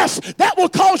 Yes, that will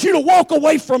cause you to walk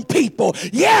away from people.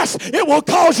 Yes, it will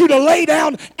cause you to lay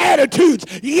down attitudes.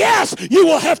 Yes, you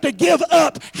will have to give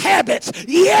up habits.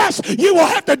 Yes, you will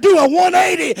have to do a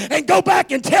 180 and go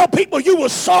back and tell people you were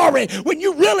sorry when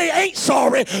you really ain't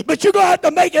sorry, but you're going to have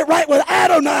to make it right with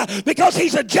Adonai because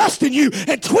He's adjusting you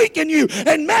and tweaking you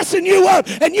and messing you up,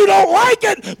 and you don't like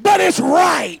it, but it's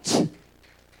right.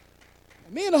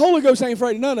 Me and the Holy Ghost ain't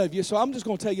afraid of none of you, so I'm just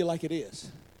going to tell you like it is.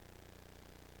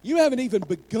 You haven't even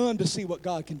begun to see what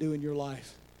God can do in your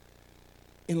life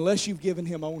unless you've given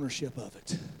Him ownership of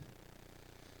it.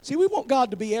 See, we want God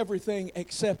to be everything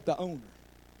except the owner.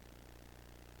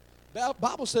 The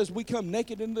Bible says we come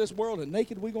naked into this world, and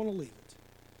naked we're going to leave it.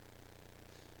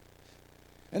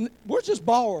 And we're just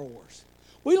borrowers.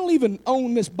 We don't even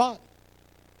own this body.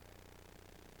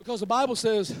 Because the Bible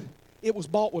says it was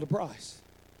bought with a price.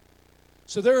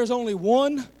 So there is only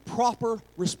one proper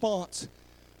response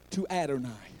to Adonai,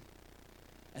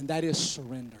 and that is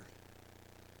surrender.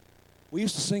 We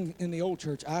used to sing in the old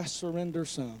church, I surrender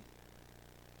some.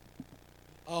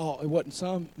 Oh, it wasn't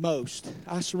some, most.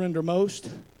 I surrender most.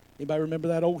 Anybody remember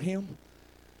that old hymn?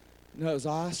 No, it was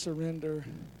I surrender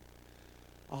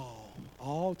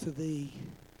all to thee.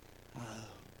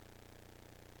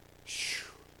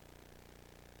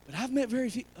 But I've met very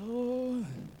few.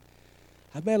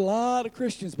 I've met a lot of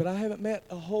Christians, but I haven't met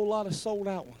a whole lot of sold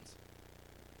out ones.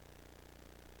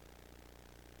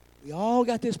 We all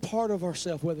got this part of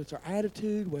ourselves, whether it's our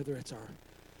attitude, whether it's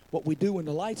what we do when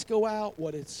the lights go out,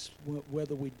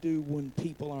 whether we do when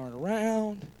people aren't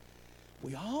around.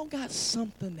 We all got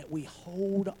something that we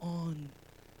hold on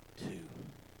to.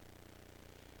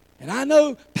 And I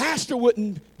know Pastor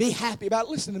wouldn't be happy about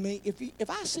it. Listen to me. If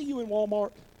I see you in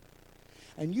Walmart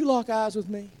and you lock eyes with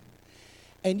me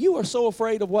and you are so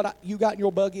afraid of what you got in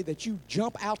your buggy that you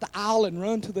jump out the aisle and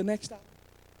run to the next aisle,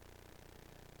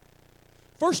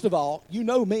 first of all, you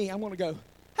know me. I'm going to go,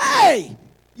 hey!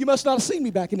 You must not have seen me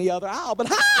back in the other aisle, but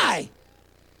hi!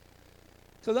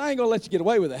 Because I ain't going to let you get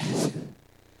away with that.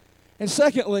 And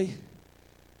secondly,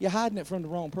 you're hiding it from the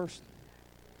wrong person.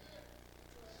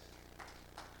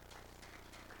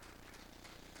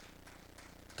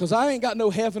 Because I ain't got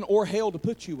no heaven or hell to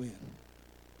put you in.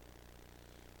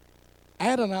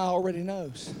 Adonai already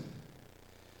knows.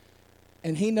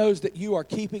 And he knows that you are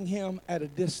keeping him at a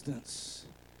distance.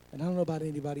 And I don't know about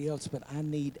anybody else, but I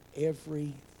need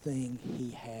everything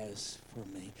he has for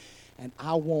me. And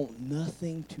I want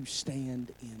nothing to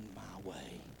stand in my way.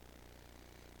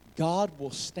 God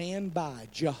will stand by.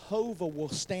 Jehovah will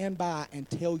stand by and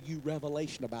tell you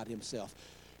revelation about himself.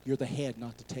 You're the head,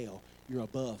 not the tail. You're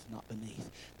above, not beneath.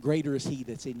 Greater is he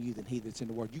that's in you than he that's in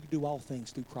the world. You can do all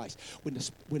things through Christ.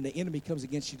 When the enemy comes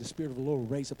against you, the Spirit of the Lord will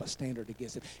raise up a standard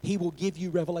against it. He will give you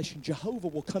revelation. Jehovah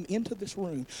will come into this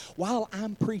room while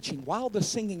I'm preaching, while the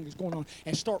singing is going on,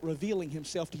 and start revealing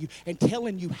himself to you and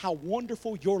telling you how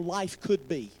wonderful your life could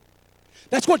be.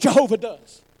 That's what Jehovah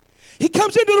does. He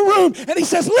comes into the room and he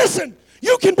says, listen,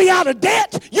 you can be out of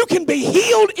debt. You can be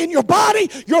healed in your body.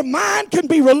 Your mind can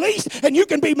be released and you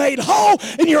can be made whole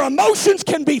and your emotions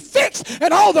can be fixed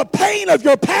and all the pain of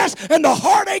your past and the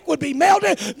heartache would be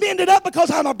mended up because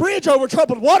I'm a bridge over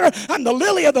troubled water. I'm the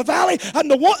lily of the valley. I'm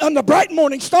the bright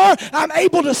morning star. I'm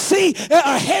able to see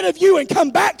ahead of you and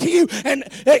come back to you and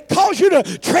it cause you to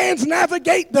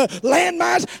transnavigate the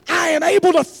landmines. I am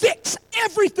able to fix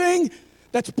everything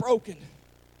that's broken.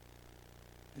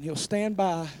 And he'll stand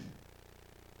by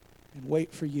and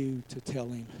wait for you to tell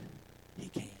him he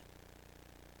can.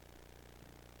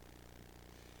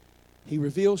 He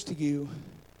reveals to you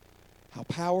how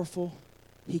powerful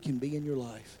he can be in your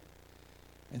life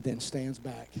and then stands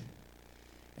back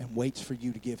and waits for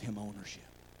you to give him ownership.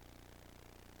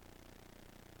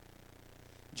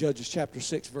 Judges chapter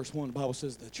 6 verse 1, the Bible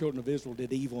says the children of Israel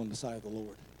did evil in the sight of the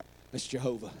Lord. That's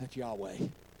Jehovah. That's Yahweh.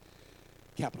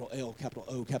 Capital L, capital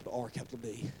O, capital R, capital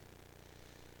D.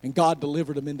 And God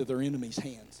delivered them into their enemies'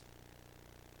 hands.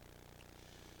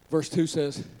 Verse 2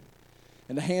 says,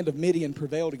 and the hand of Midian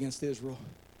prevailed against Israel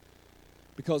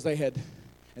because they had,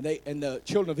 and the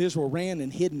children of Israel ran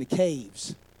and hid in the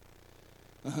caves.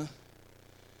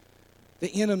 The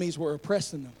enemies were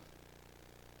oppressing them,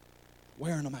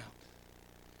 wearing them out.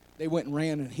 They went and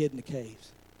ran and hid in the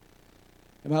caves.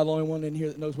 Am I the only one in here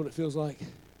that knows what it feels like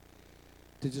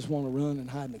to just want to run and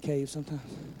hide in the cave sometimes?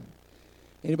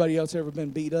 Anybody else ever been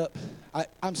beat up?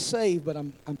 I'm saved, but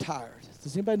I'm tired.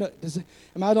 Does anybody know?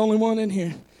 Am I the only one in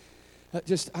here?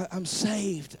 I'm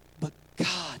saved, but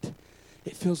God,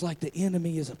 it feels like the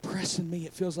enemy is oppressing me.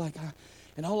 It feels like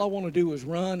and all I want to do is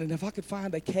run. And if I could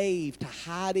find a cave to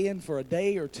hide in for a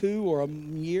day or two or a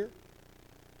year,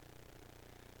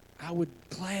 I would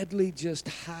gladly just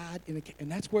hide in a cave.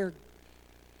 And that's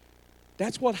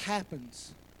what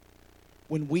happens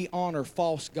when we honor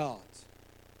false gods.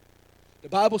 The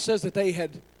Bible says that they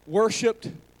had worshiped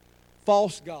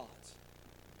false gods.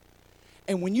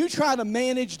 And when you try to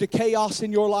manage the chaos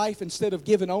in your life instead of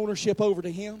giving ownership over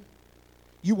to him,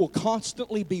 you will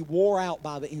constantly be wore out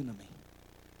by the enemy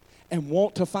and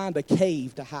want to find a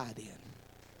cave to hide in.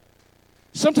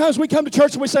 Sometimes we come to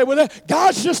church and we say, well,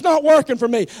 God's just not working for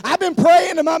me. I've been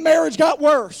praying and my marriage got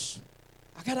worse.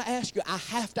 I got to ask you, I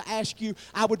have to ask you,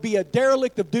 I would be a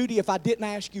derelict of duty if I didn't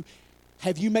ask you,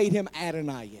 have you made him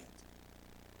Adonai yet?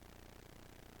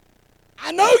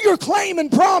 I know you're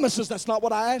claiming promises. That's not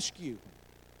what I ask you.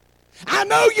 I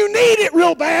know you need it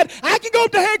real bad. I can go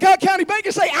up to Hancock County Bank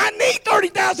and say, I need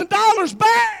 $30,000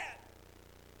 bad.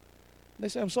 They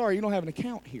say, I'm sorry, you don't have an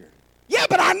account here. Yeah,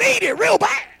 but I need it real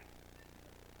bad.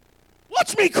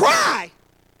 Watch me cry.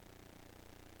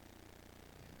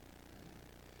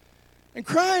 And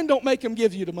crying don't make them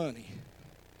give you the money.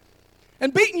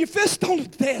 And beating your fist on the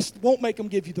desk won't make them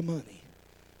give you the money.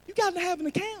 You got to have an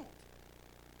account.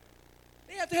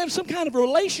 They have to have some kind of a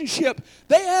relationship.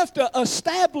 They have to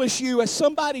establish you as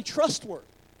somebody trustworthy.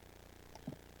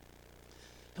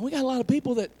 And we got a lot of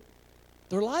people that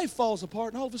their life falls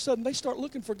apart, and all of a sudden they start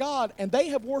looking for God, and they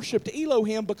have worshiped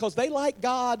Elohim because they like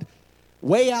God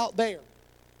way out there.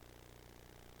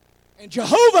 And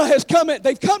Jehovah has come in,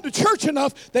 they've come to church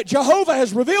enough that Jehovah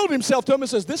has revealed himself to them and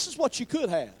says, this is what you could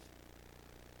have.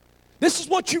 This is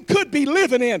what you could be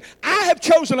living in. I have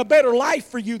chosen a better life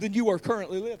for you than you are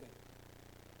currently living.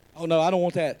 Oh, no, I don't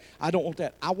want that. I don't want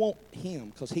that. I want him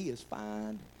because he is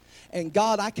fine. And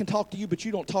God, I can talk to you, but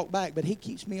you don't talk back. But he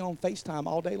keeps me on FaceTime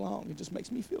all day long. It just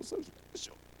makes me feel so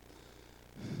special.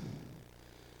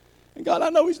 And God, I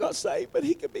know he's not saved, but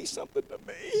he could be something to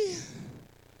me.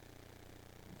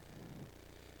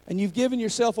 And you've given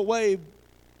yourself away,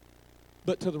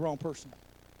 but to the wrong person.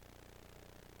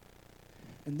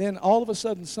 And then all of a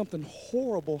sudden something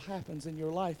horrible happens in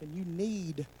your life, and you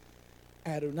need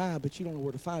Adonai, but you don't know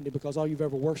where to find him because all you've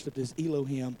ever worshipped is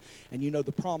Elohim, and you know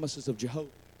the promises of Jehovah.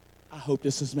 I hope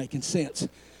this is making sense.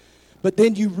 But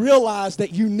then you realize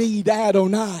that you need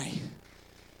Adonai.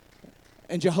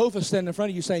 And Jehovah's standing in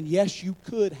front of you saying, yes, you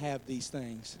could have these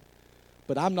things,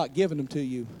 but I'm not giving them to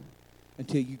you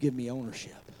until you give me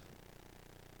ownership.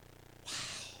 Wow.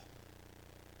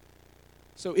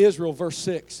 So Israel, verse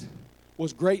 6,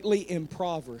 was greatly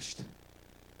impoverished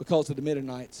because of the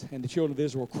Midianites, and the children of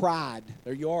Israel cried.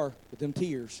 There you are with them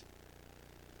tears.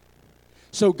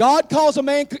 So God calls a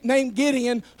man named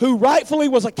Gideon, who rightfully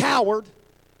was a coward,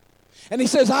 and he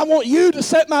says, I want you to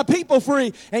set my people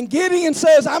free. And Gideon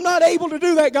says, I'm not able to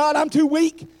do that, God. I'm too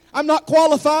weak. I'm not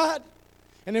qualified.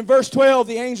 And in verse 12,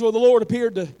 the angel of the Lord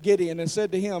appeared to Gideon and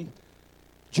said to him,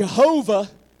 Jehovah,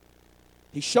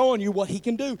 he's showing you what he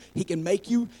can do. He can make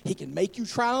you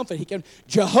triumphant.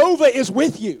 Jehovah is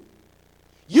with you.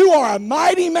 You are a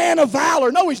mighty man of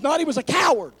valor. No, he's not. He was a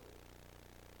coward.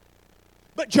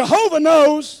 But Jehovah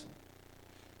knows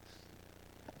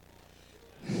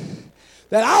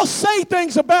that I'll say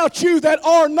things about you that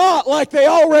are not like they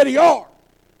already are.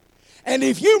 And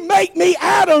if you make me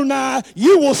Adonai,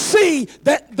 you will see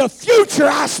that the future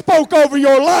I spoke over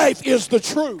your life is the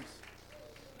truth.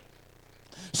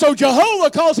 So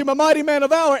Jehovah calls him a mighty man of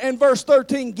valor. And verse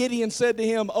 13, Gideon said to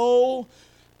him, O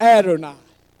Adonai,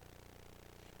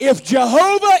 if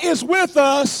Jehovah is with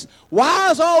us,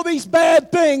 why is all these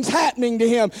bad things happening to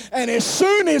him? And as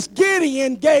soon as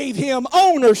Gideon gave him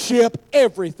ownership,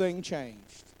 everything changed.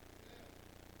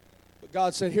 But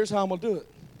God said, here's how I'm going to do it.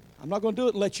 I'm not going to do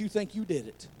it and let you think you did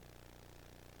it.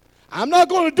 I'm not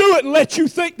going to do it and let you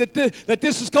think that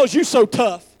this is because you're so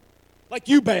tough, like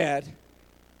you bad.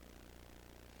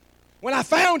 When I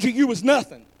found you, you was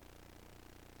nothing.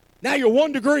 Now you're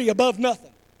 1 degree above nothing.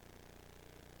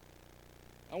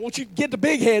 I want you to get the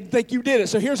big head and think you did it.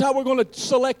 So here's how we're going to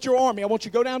select your army. I want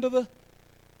you to go down to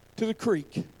the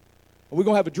creek. And we're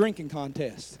going to have a drinking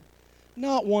contest.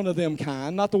 Not one of them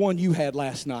kind, not the one you had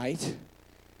last night.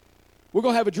 We're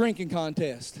going to have a drinking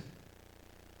contest.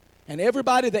 And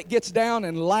everybody that gets down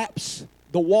and laps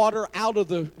the water out of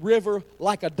the river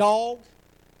like a dog,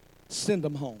 send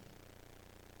them home.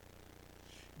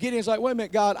 Gideon's like, wait a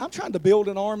minute, God, I'm trying to build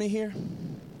an army here.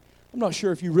 I'm not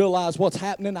sure if you realize what's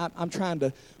happening. I'm trying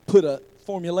to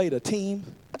formulate a team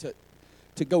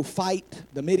to go fight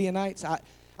the Midianites. I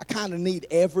kind of need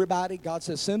everybody. God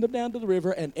says, send them down to the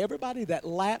river, and everybody that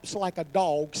laps like a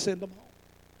dog, send them home.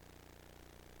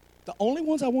 The only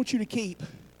ones I want you to keep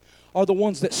are the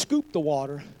ones that scoop the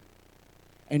water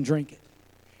and drink it.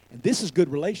 And this is good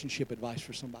relationship advice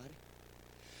for somebody.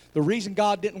 The reason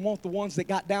God didn't want the ones that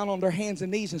got down on their hands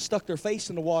and knees and stuck their face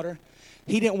in the water,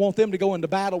 he didn't want them to go into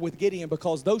battle with Gideon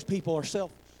because those people are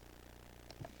selfish.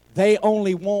 They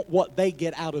only want what they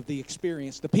get out of the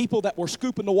experience. The people that were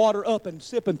scooping the water up and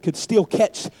sipping could still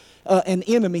catch an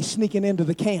enemy sneaking into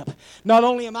the camp. Not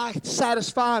only am I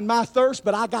satisfying my thirst,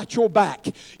 but I got your back.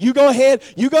 You go ahead.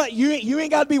 You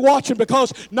ain't got to be watching,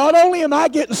 because not only am I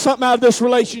getting something out of this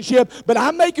relationship, but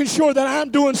I'm making sure that I'm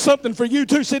doing something for you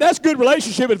too. See, that's good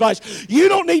relationship advice. You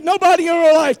don't need nobody in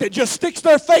your life that just sticks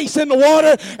their face in the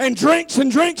water and drinks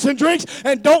and drinks and drinks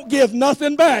and don't give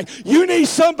nothing back. You need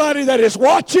somebody that is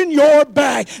watching your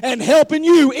back and helping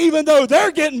you. Even though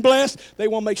they're getting blessed, they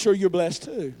want to make sure you're blessed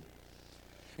too.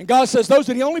 And God says, those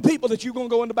are the only people that you're going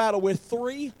to go into battle with,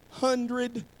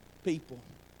 300 people.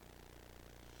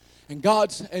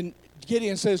 And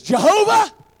Gideon says,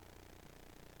 Jehovah,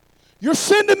 you're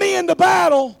sending me into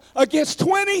battle against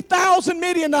 20,000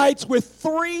 Midianites with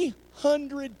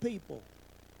 300 people.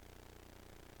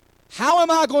 How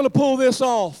am I going to pull this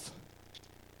off?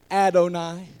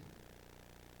 Adonai.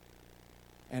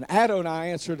 And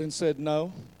Adonai answered and said,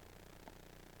 no,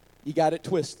 you got it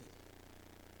twisted.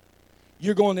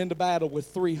 You're going into battle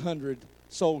with 300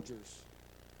 soldiers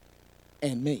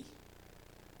and me.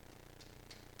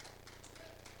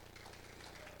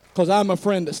 Because I'm a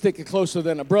friend that's sticking closer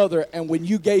than a brother, and when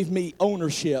you gave me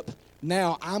ownership,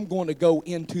 now I'm going to go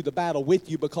into the battle with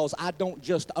you because I don't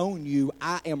just own you,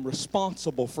 I am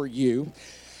responsible for you.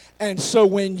 And so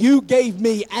when you gave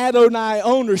me Adonai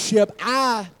ownership,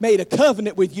 I made a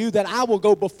covenant with you that I will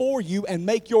go before you and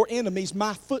make your enemies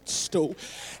my footstool.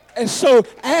 And so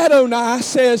Adonai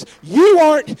says,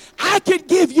 I could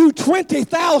give you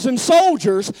 20,000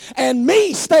 soldiers and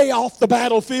me stay off the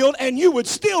battlefield and you would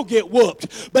still get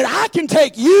whooped. But I can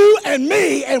take you and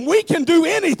me and we can do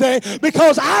anything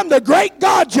because I'm the great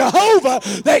God Jehovah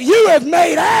that you have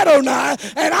made Adonai,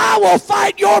 and I will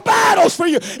fight your battles for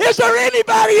you. Is there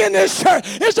anybody in this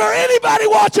church? Is there anybody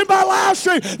watching my live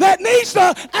stream that needs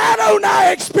the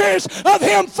Adonai experience of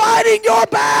him fighting your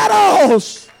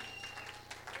battles?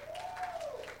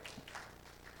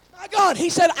 God, he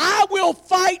said, I will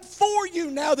fight for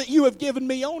you now that you have given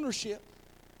me ownership.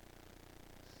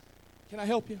 Can I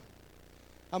help you?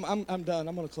 I'm done.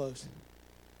 I'm going to close.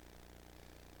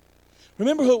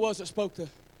 Remember who it was that spoke to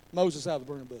Moses out of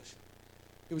the burning bush?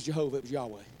 It was Jehovah. It was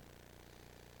Yahweh.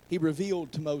 He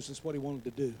revealed to Moses what he wanted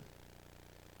to do.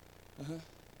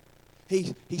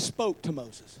 He spoke to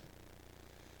Moses.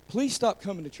 Please stop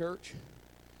coming to church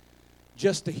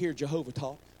just to hear Jehovah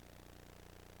talk.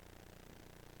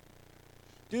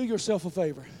 Do yourself a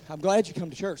favor. I'm glad you come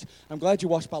to church. I'm glad you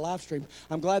watched my live stream.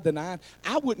 I'm glad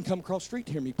I wouldn't come across the street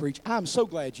to hear me preach. I'm so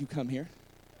glad you come here.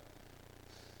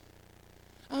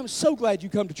 I'm so glad you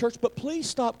come to church, but please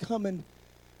stop coming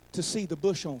to see the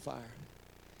bush on fire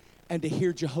and to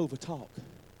hear Jehovah talk.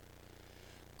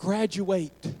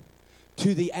 Graduate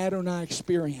to the Adonai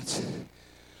experience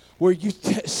where you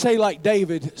say like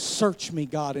David, search me,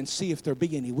 God, and see if there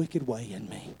be any wicked way in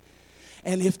me.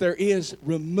 And if there is,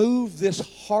 remove this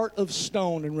heart of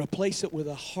stone and replace it with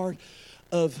a heart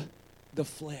of the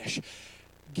flesh.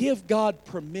 Give God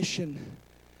permission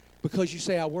because you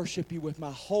say, I worship you with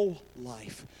my whole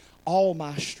life, all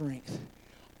my strength,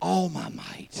 all my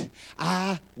might.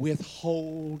 I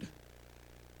withhold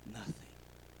nothing.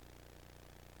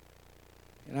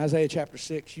 In Isaiah chapter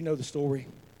 6, you know the story.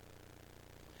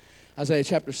 Isaiah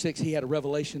chapter 6, he had a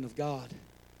revelation of God.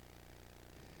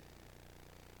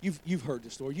 You've heard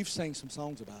the story. You've sang some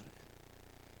songs about it.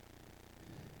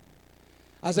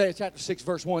 Isaiah chapter 6,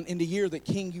 verse 1, in the year that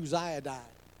King Uzziah died,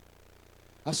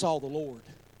 I saw the Lord.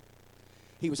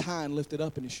 He was high and lifted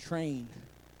up, and his train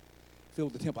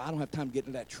filled the temple. I don't have time to get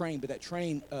into that train, but that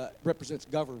train represents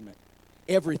government.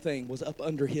 Everything was up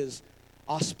under his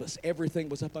auspice. Everything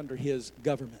was up under his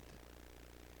government.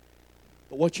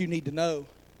 But what you need to know,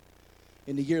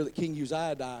 in the year that King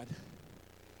Uzziah died,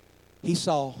 he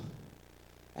saw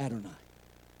Adonai.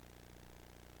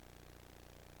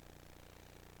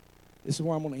 This is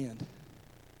where I'm going to end.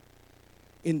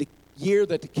 In the year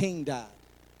that the king died,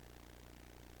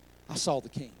 I saw the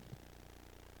king.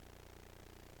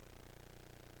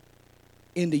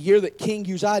 In the year that King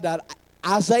Uzziah died,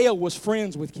 Isaiah was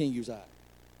friends with King Uzziah.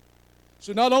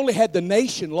 So not only had the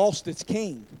nation lost its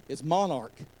king, its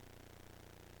monarch,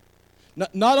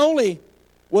 not only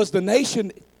was the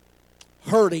nation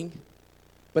hurting,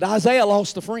 but Isaiah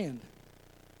lost a friend.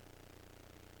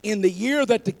 In the year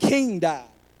that the king died,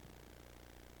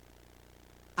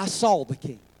 I saw the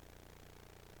king.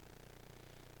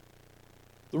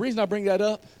 The reason I bring that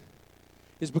up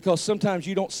is because sometimes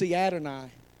you don't see Adonai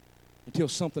until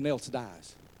something else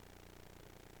dies.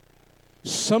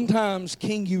 Sometimes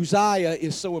King Uzziah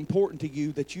is so important to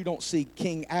you that you don't see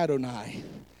King Adonai.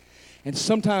 And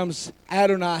sometimes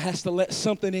Adonai has to let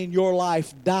something in your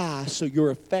life die so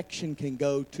your affection can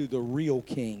go to the real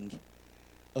King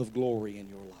of glory in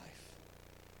your life.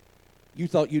 You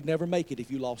thought you'd never make it if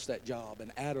you lost that job,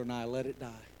 and Adonai let it die.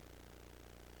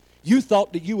 You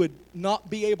thought that you would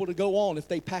not be able to go on if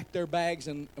they packed their bags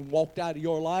and walked out of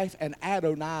your life, and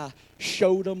Adonai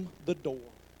showed them the door.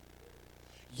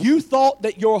 You thought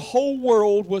that your whole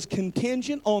world was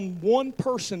contingent on one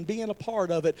person being a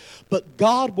part of it, but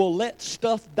God will let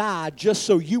stuff die just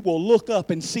so you will look up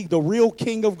and see the real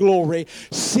King of Glory,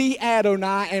 see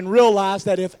Adonai, and realize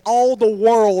that if all the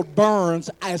world burns,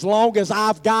 as long as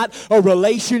I've got a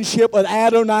relationship with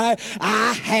Adonai,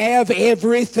 I have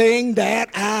everything that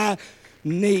I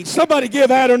need. Somebody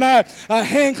give Adonai a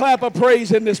hand clap of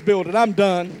praise in this building. I'm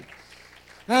done.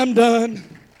 I'm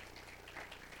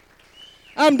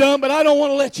done, but I don't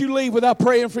want to let you leave without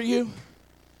praying for you.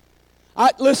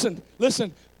 Listen,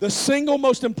 the single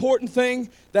most important thing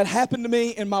that happened to me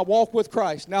in my walk with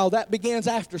Christ, now that begins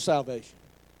after salvation.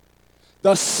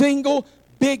 The single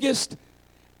biggest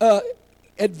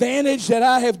advantage that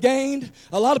I have gained,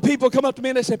 a lot of people come up to me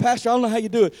and they say, Pastor, I don't know how you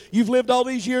do it. You've lived all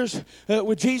these years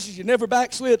with Jesus, you never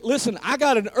backslid. Listen, I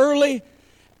got an early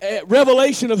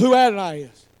revelation of who Adonai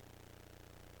is.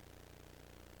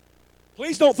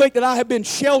 Please don't think that I have been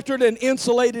sheltered and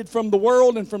insulated from the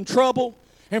world and from trouble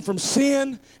and from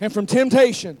sin and from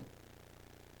temptation.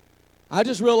 I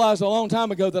just realized a long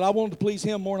time ago that I wanted to please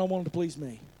Him more than I wanted to please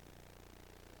me.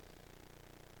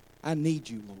 I need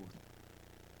you, Lord.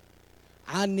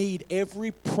 I need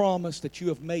every promise that you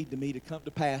have made to me to come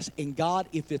to pass. And God,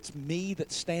 if it's me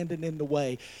that's standing in the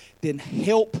way, then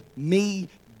help me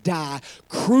die.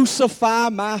 Crucify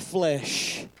my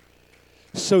flesh,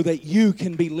 so that you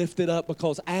can be lifted up,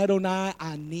 because Adonai,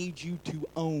 I need you to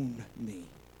own me.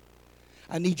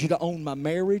 I need you to own my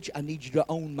marriage. I need you to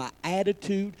own my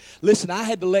attitude. Listen, I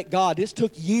had to let God. This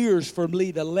took years for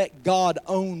me to let God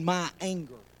own my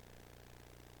anger.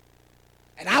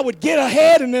 And I would get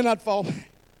ahead and then I'd fall back.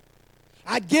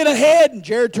 I'd get ahead and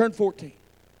Jared turned 14.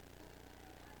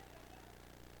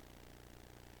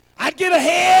 I'd get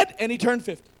ahead and he turned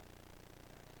 50.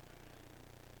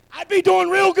 I'd be doing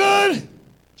real good.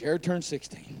 Jared turned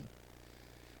 16.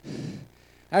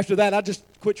 After that, I just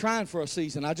quit trying for a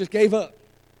season. I just gave up.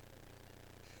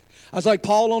 I was like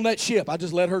Paul on that ship. I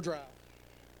just let her drive.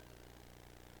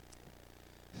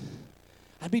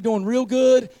 I'd be doing real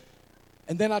good,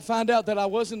 and then I'd find out that I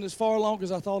wasn't as far along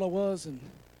as I thought I was, and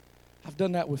I've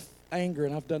done that with anger,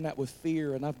 and I've done that with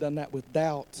fear, and I've done that with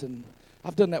doubts, and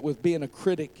I've done that with being a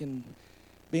critic and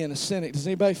being a cynic. Does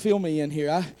anybody feel me in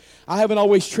here? I haven't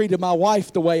always treated my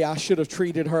wife the way I should have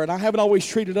treated her, and I haven't always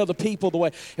treated other people the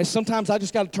way. And sometimes I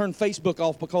just got to turn Facebook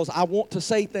off because I want to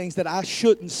say things that I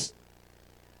shouldn't,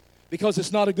 because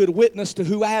it's not a good witness to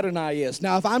who Adonai is.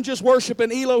 Now, if I'm just worshiping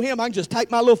Elohim, I can just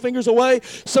take my little fingers away.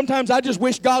 Sometimes I just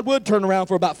wish God would turn around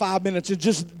for about 5 minutes. And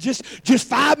just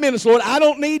 5 minutes, Lord. I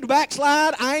don't need to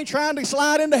backslide. I ain't trying to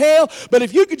slide into hell. But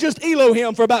if you could just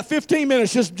Elohim for about 15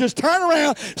 minutes, just turn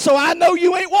around so I know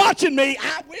you ain't watching me,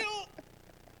 I will.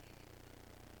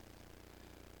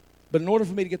 But in order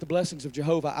for me to get the blessings of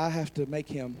Jehovah, I have to make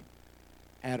him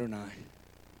Adonai.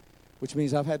 Which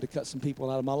means I've had to cut some people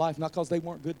out of my life, not because they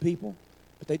weren't good people,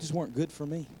 but they just weren't good for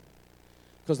me.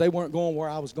 Because they weren't going where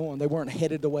I was going. They weren't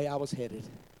headed the way I was headed.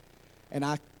 And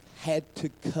I had to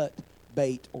cut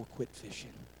bait or quit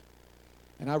fishing.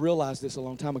 And I realized this a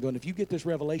long time ago. And if you get this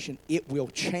revelation, it will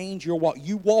change your walk.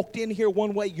 You walked in here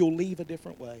one way, you'll leave a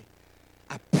different way.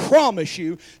 I promise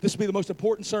you, this will be the most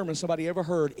important sermon somebody ever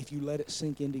heard if you let it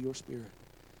sink into your spirit.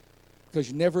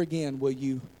 Because never again will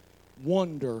you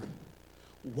wonder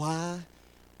why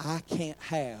I can't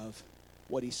have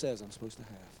what he says I'm supposed to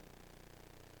have.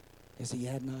 Is he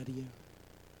adding to you?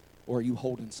 Or are you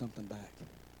holding something back?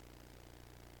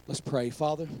 Let's pray.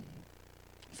 Father,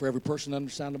 for every person under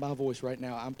the sound of my voice right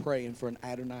now, I'm praying for an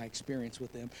Adonai experience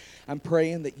with them. I'm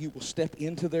praying that you will step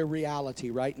into their reality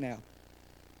right now.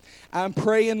 I'm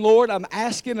praying, Lord, I'm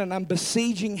asking and I'm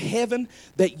besieging heaven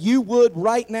that you would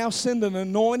right now send an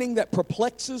anointing that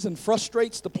perplexes and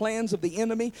frustrates the plans of the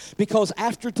enemy, because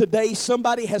after today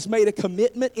somebody has made a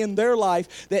commitment in their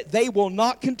life that they will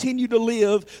not continue to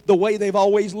live the way they've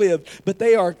always lived, but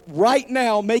they are right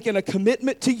now making a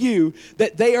commitment to you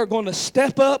that they are going to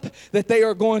step up, that they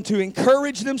are going to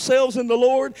encourage themselves in the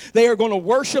Lord, they are going to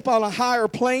worship on a higher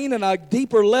plane and a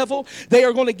deeper level, they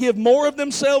are going to give more of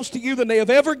themselves to you than they have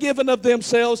ever given of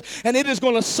themselves, and it is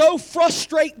going to so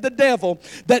frustrate the devil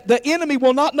that the enemy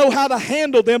will not know how to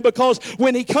handle them, because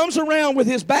when he comes around with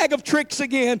his bag of tricks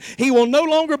again, he will no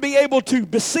longer be able to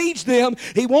besiege them.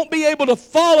 He won't be able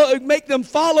to make them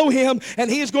follow him,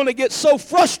 and he is going to get so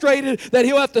frustrated that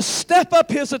he'll have to step up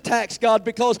his attacks, God,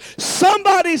 because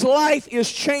somebody's life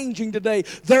is changing today.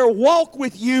 Their walk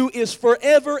with you is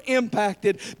forever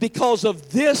impacted because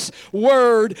of this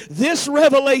word, this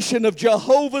revelation of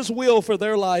Jehovah's will for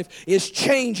their life is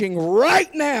changing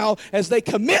right now as they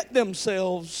commit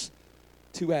themselves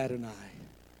to Adonai.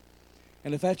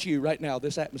 And if that's you right now,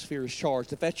 this atmosphere is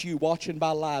charged. If that's you watching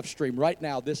by live stream right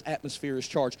now, this atmosphere is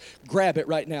charged. Grab it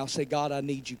right now. Say, God, I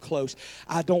need you close.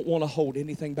 I don't want to hold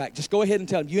anything back. Just go ahead and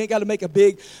tell him. You ain't got to make a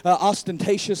big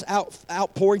ostentatious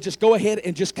outpouring. Just go ahead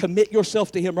and just commit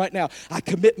yourself to him right now. I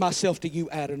commit myself to you,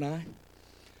 Adonai.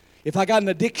 If I got an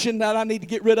addiction that I need to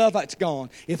get rid of, it's gone.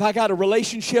 If I got a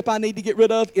relationship I need to get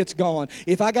rid of, it's gone.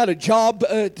 If I got a job,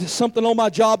 something on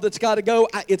my job that's got to go,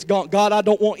 it's gone. God, I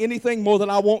don't want anything more than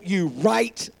I want you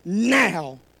right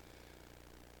now.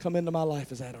 Come into my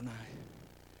life as Adonai.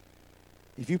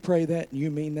 If you pray that and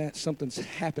you mean that, something's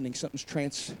happening, something's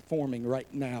transforming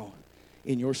right now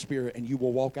in your spirit, and you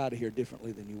will walk out of here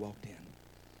differently than you walked in.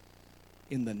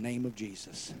 In the name of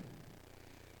Jesus,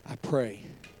 I pray.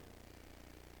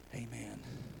 Amen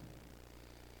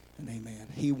and amen.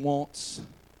 He wants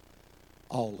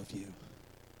all of you.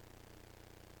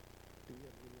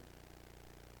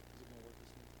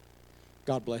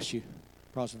 God bless you.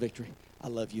 Cross of Victory. I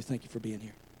love you. Thank you for being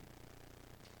here.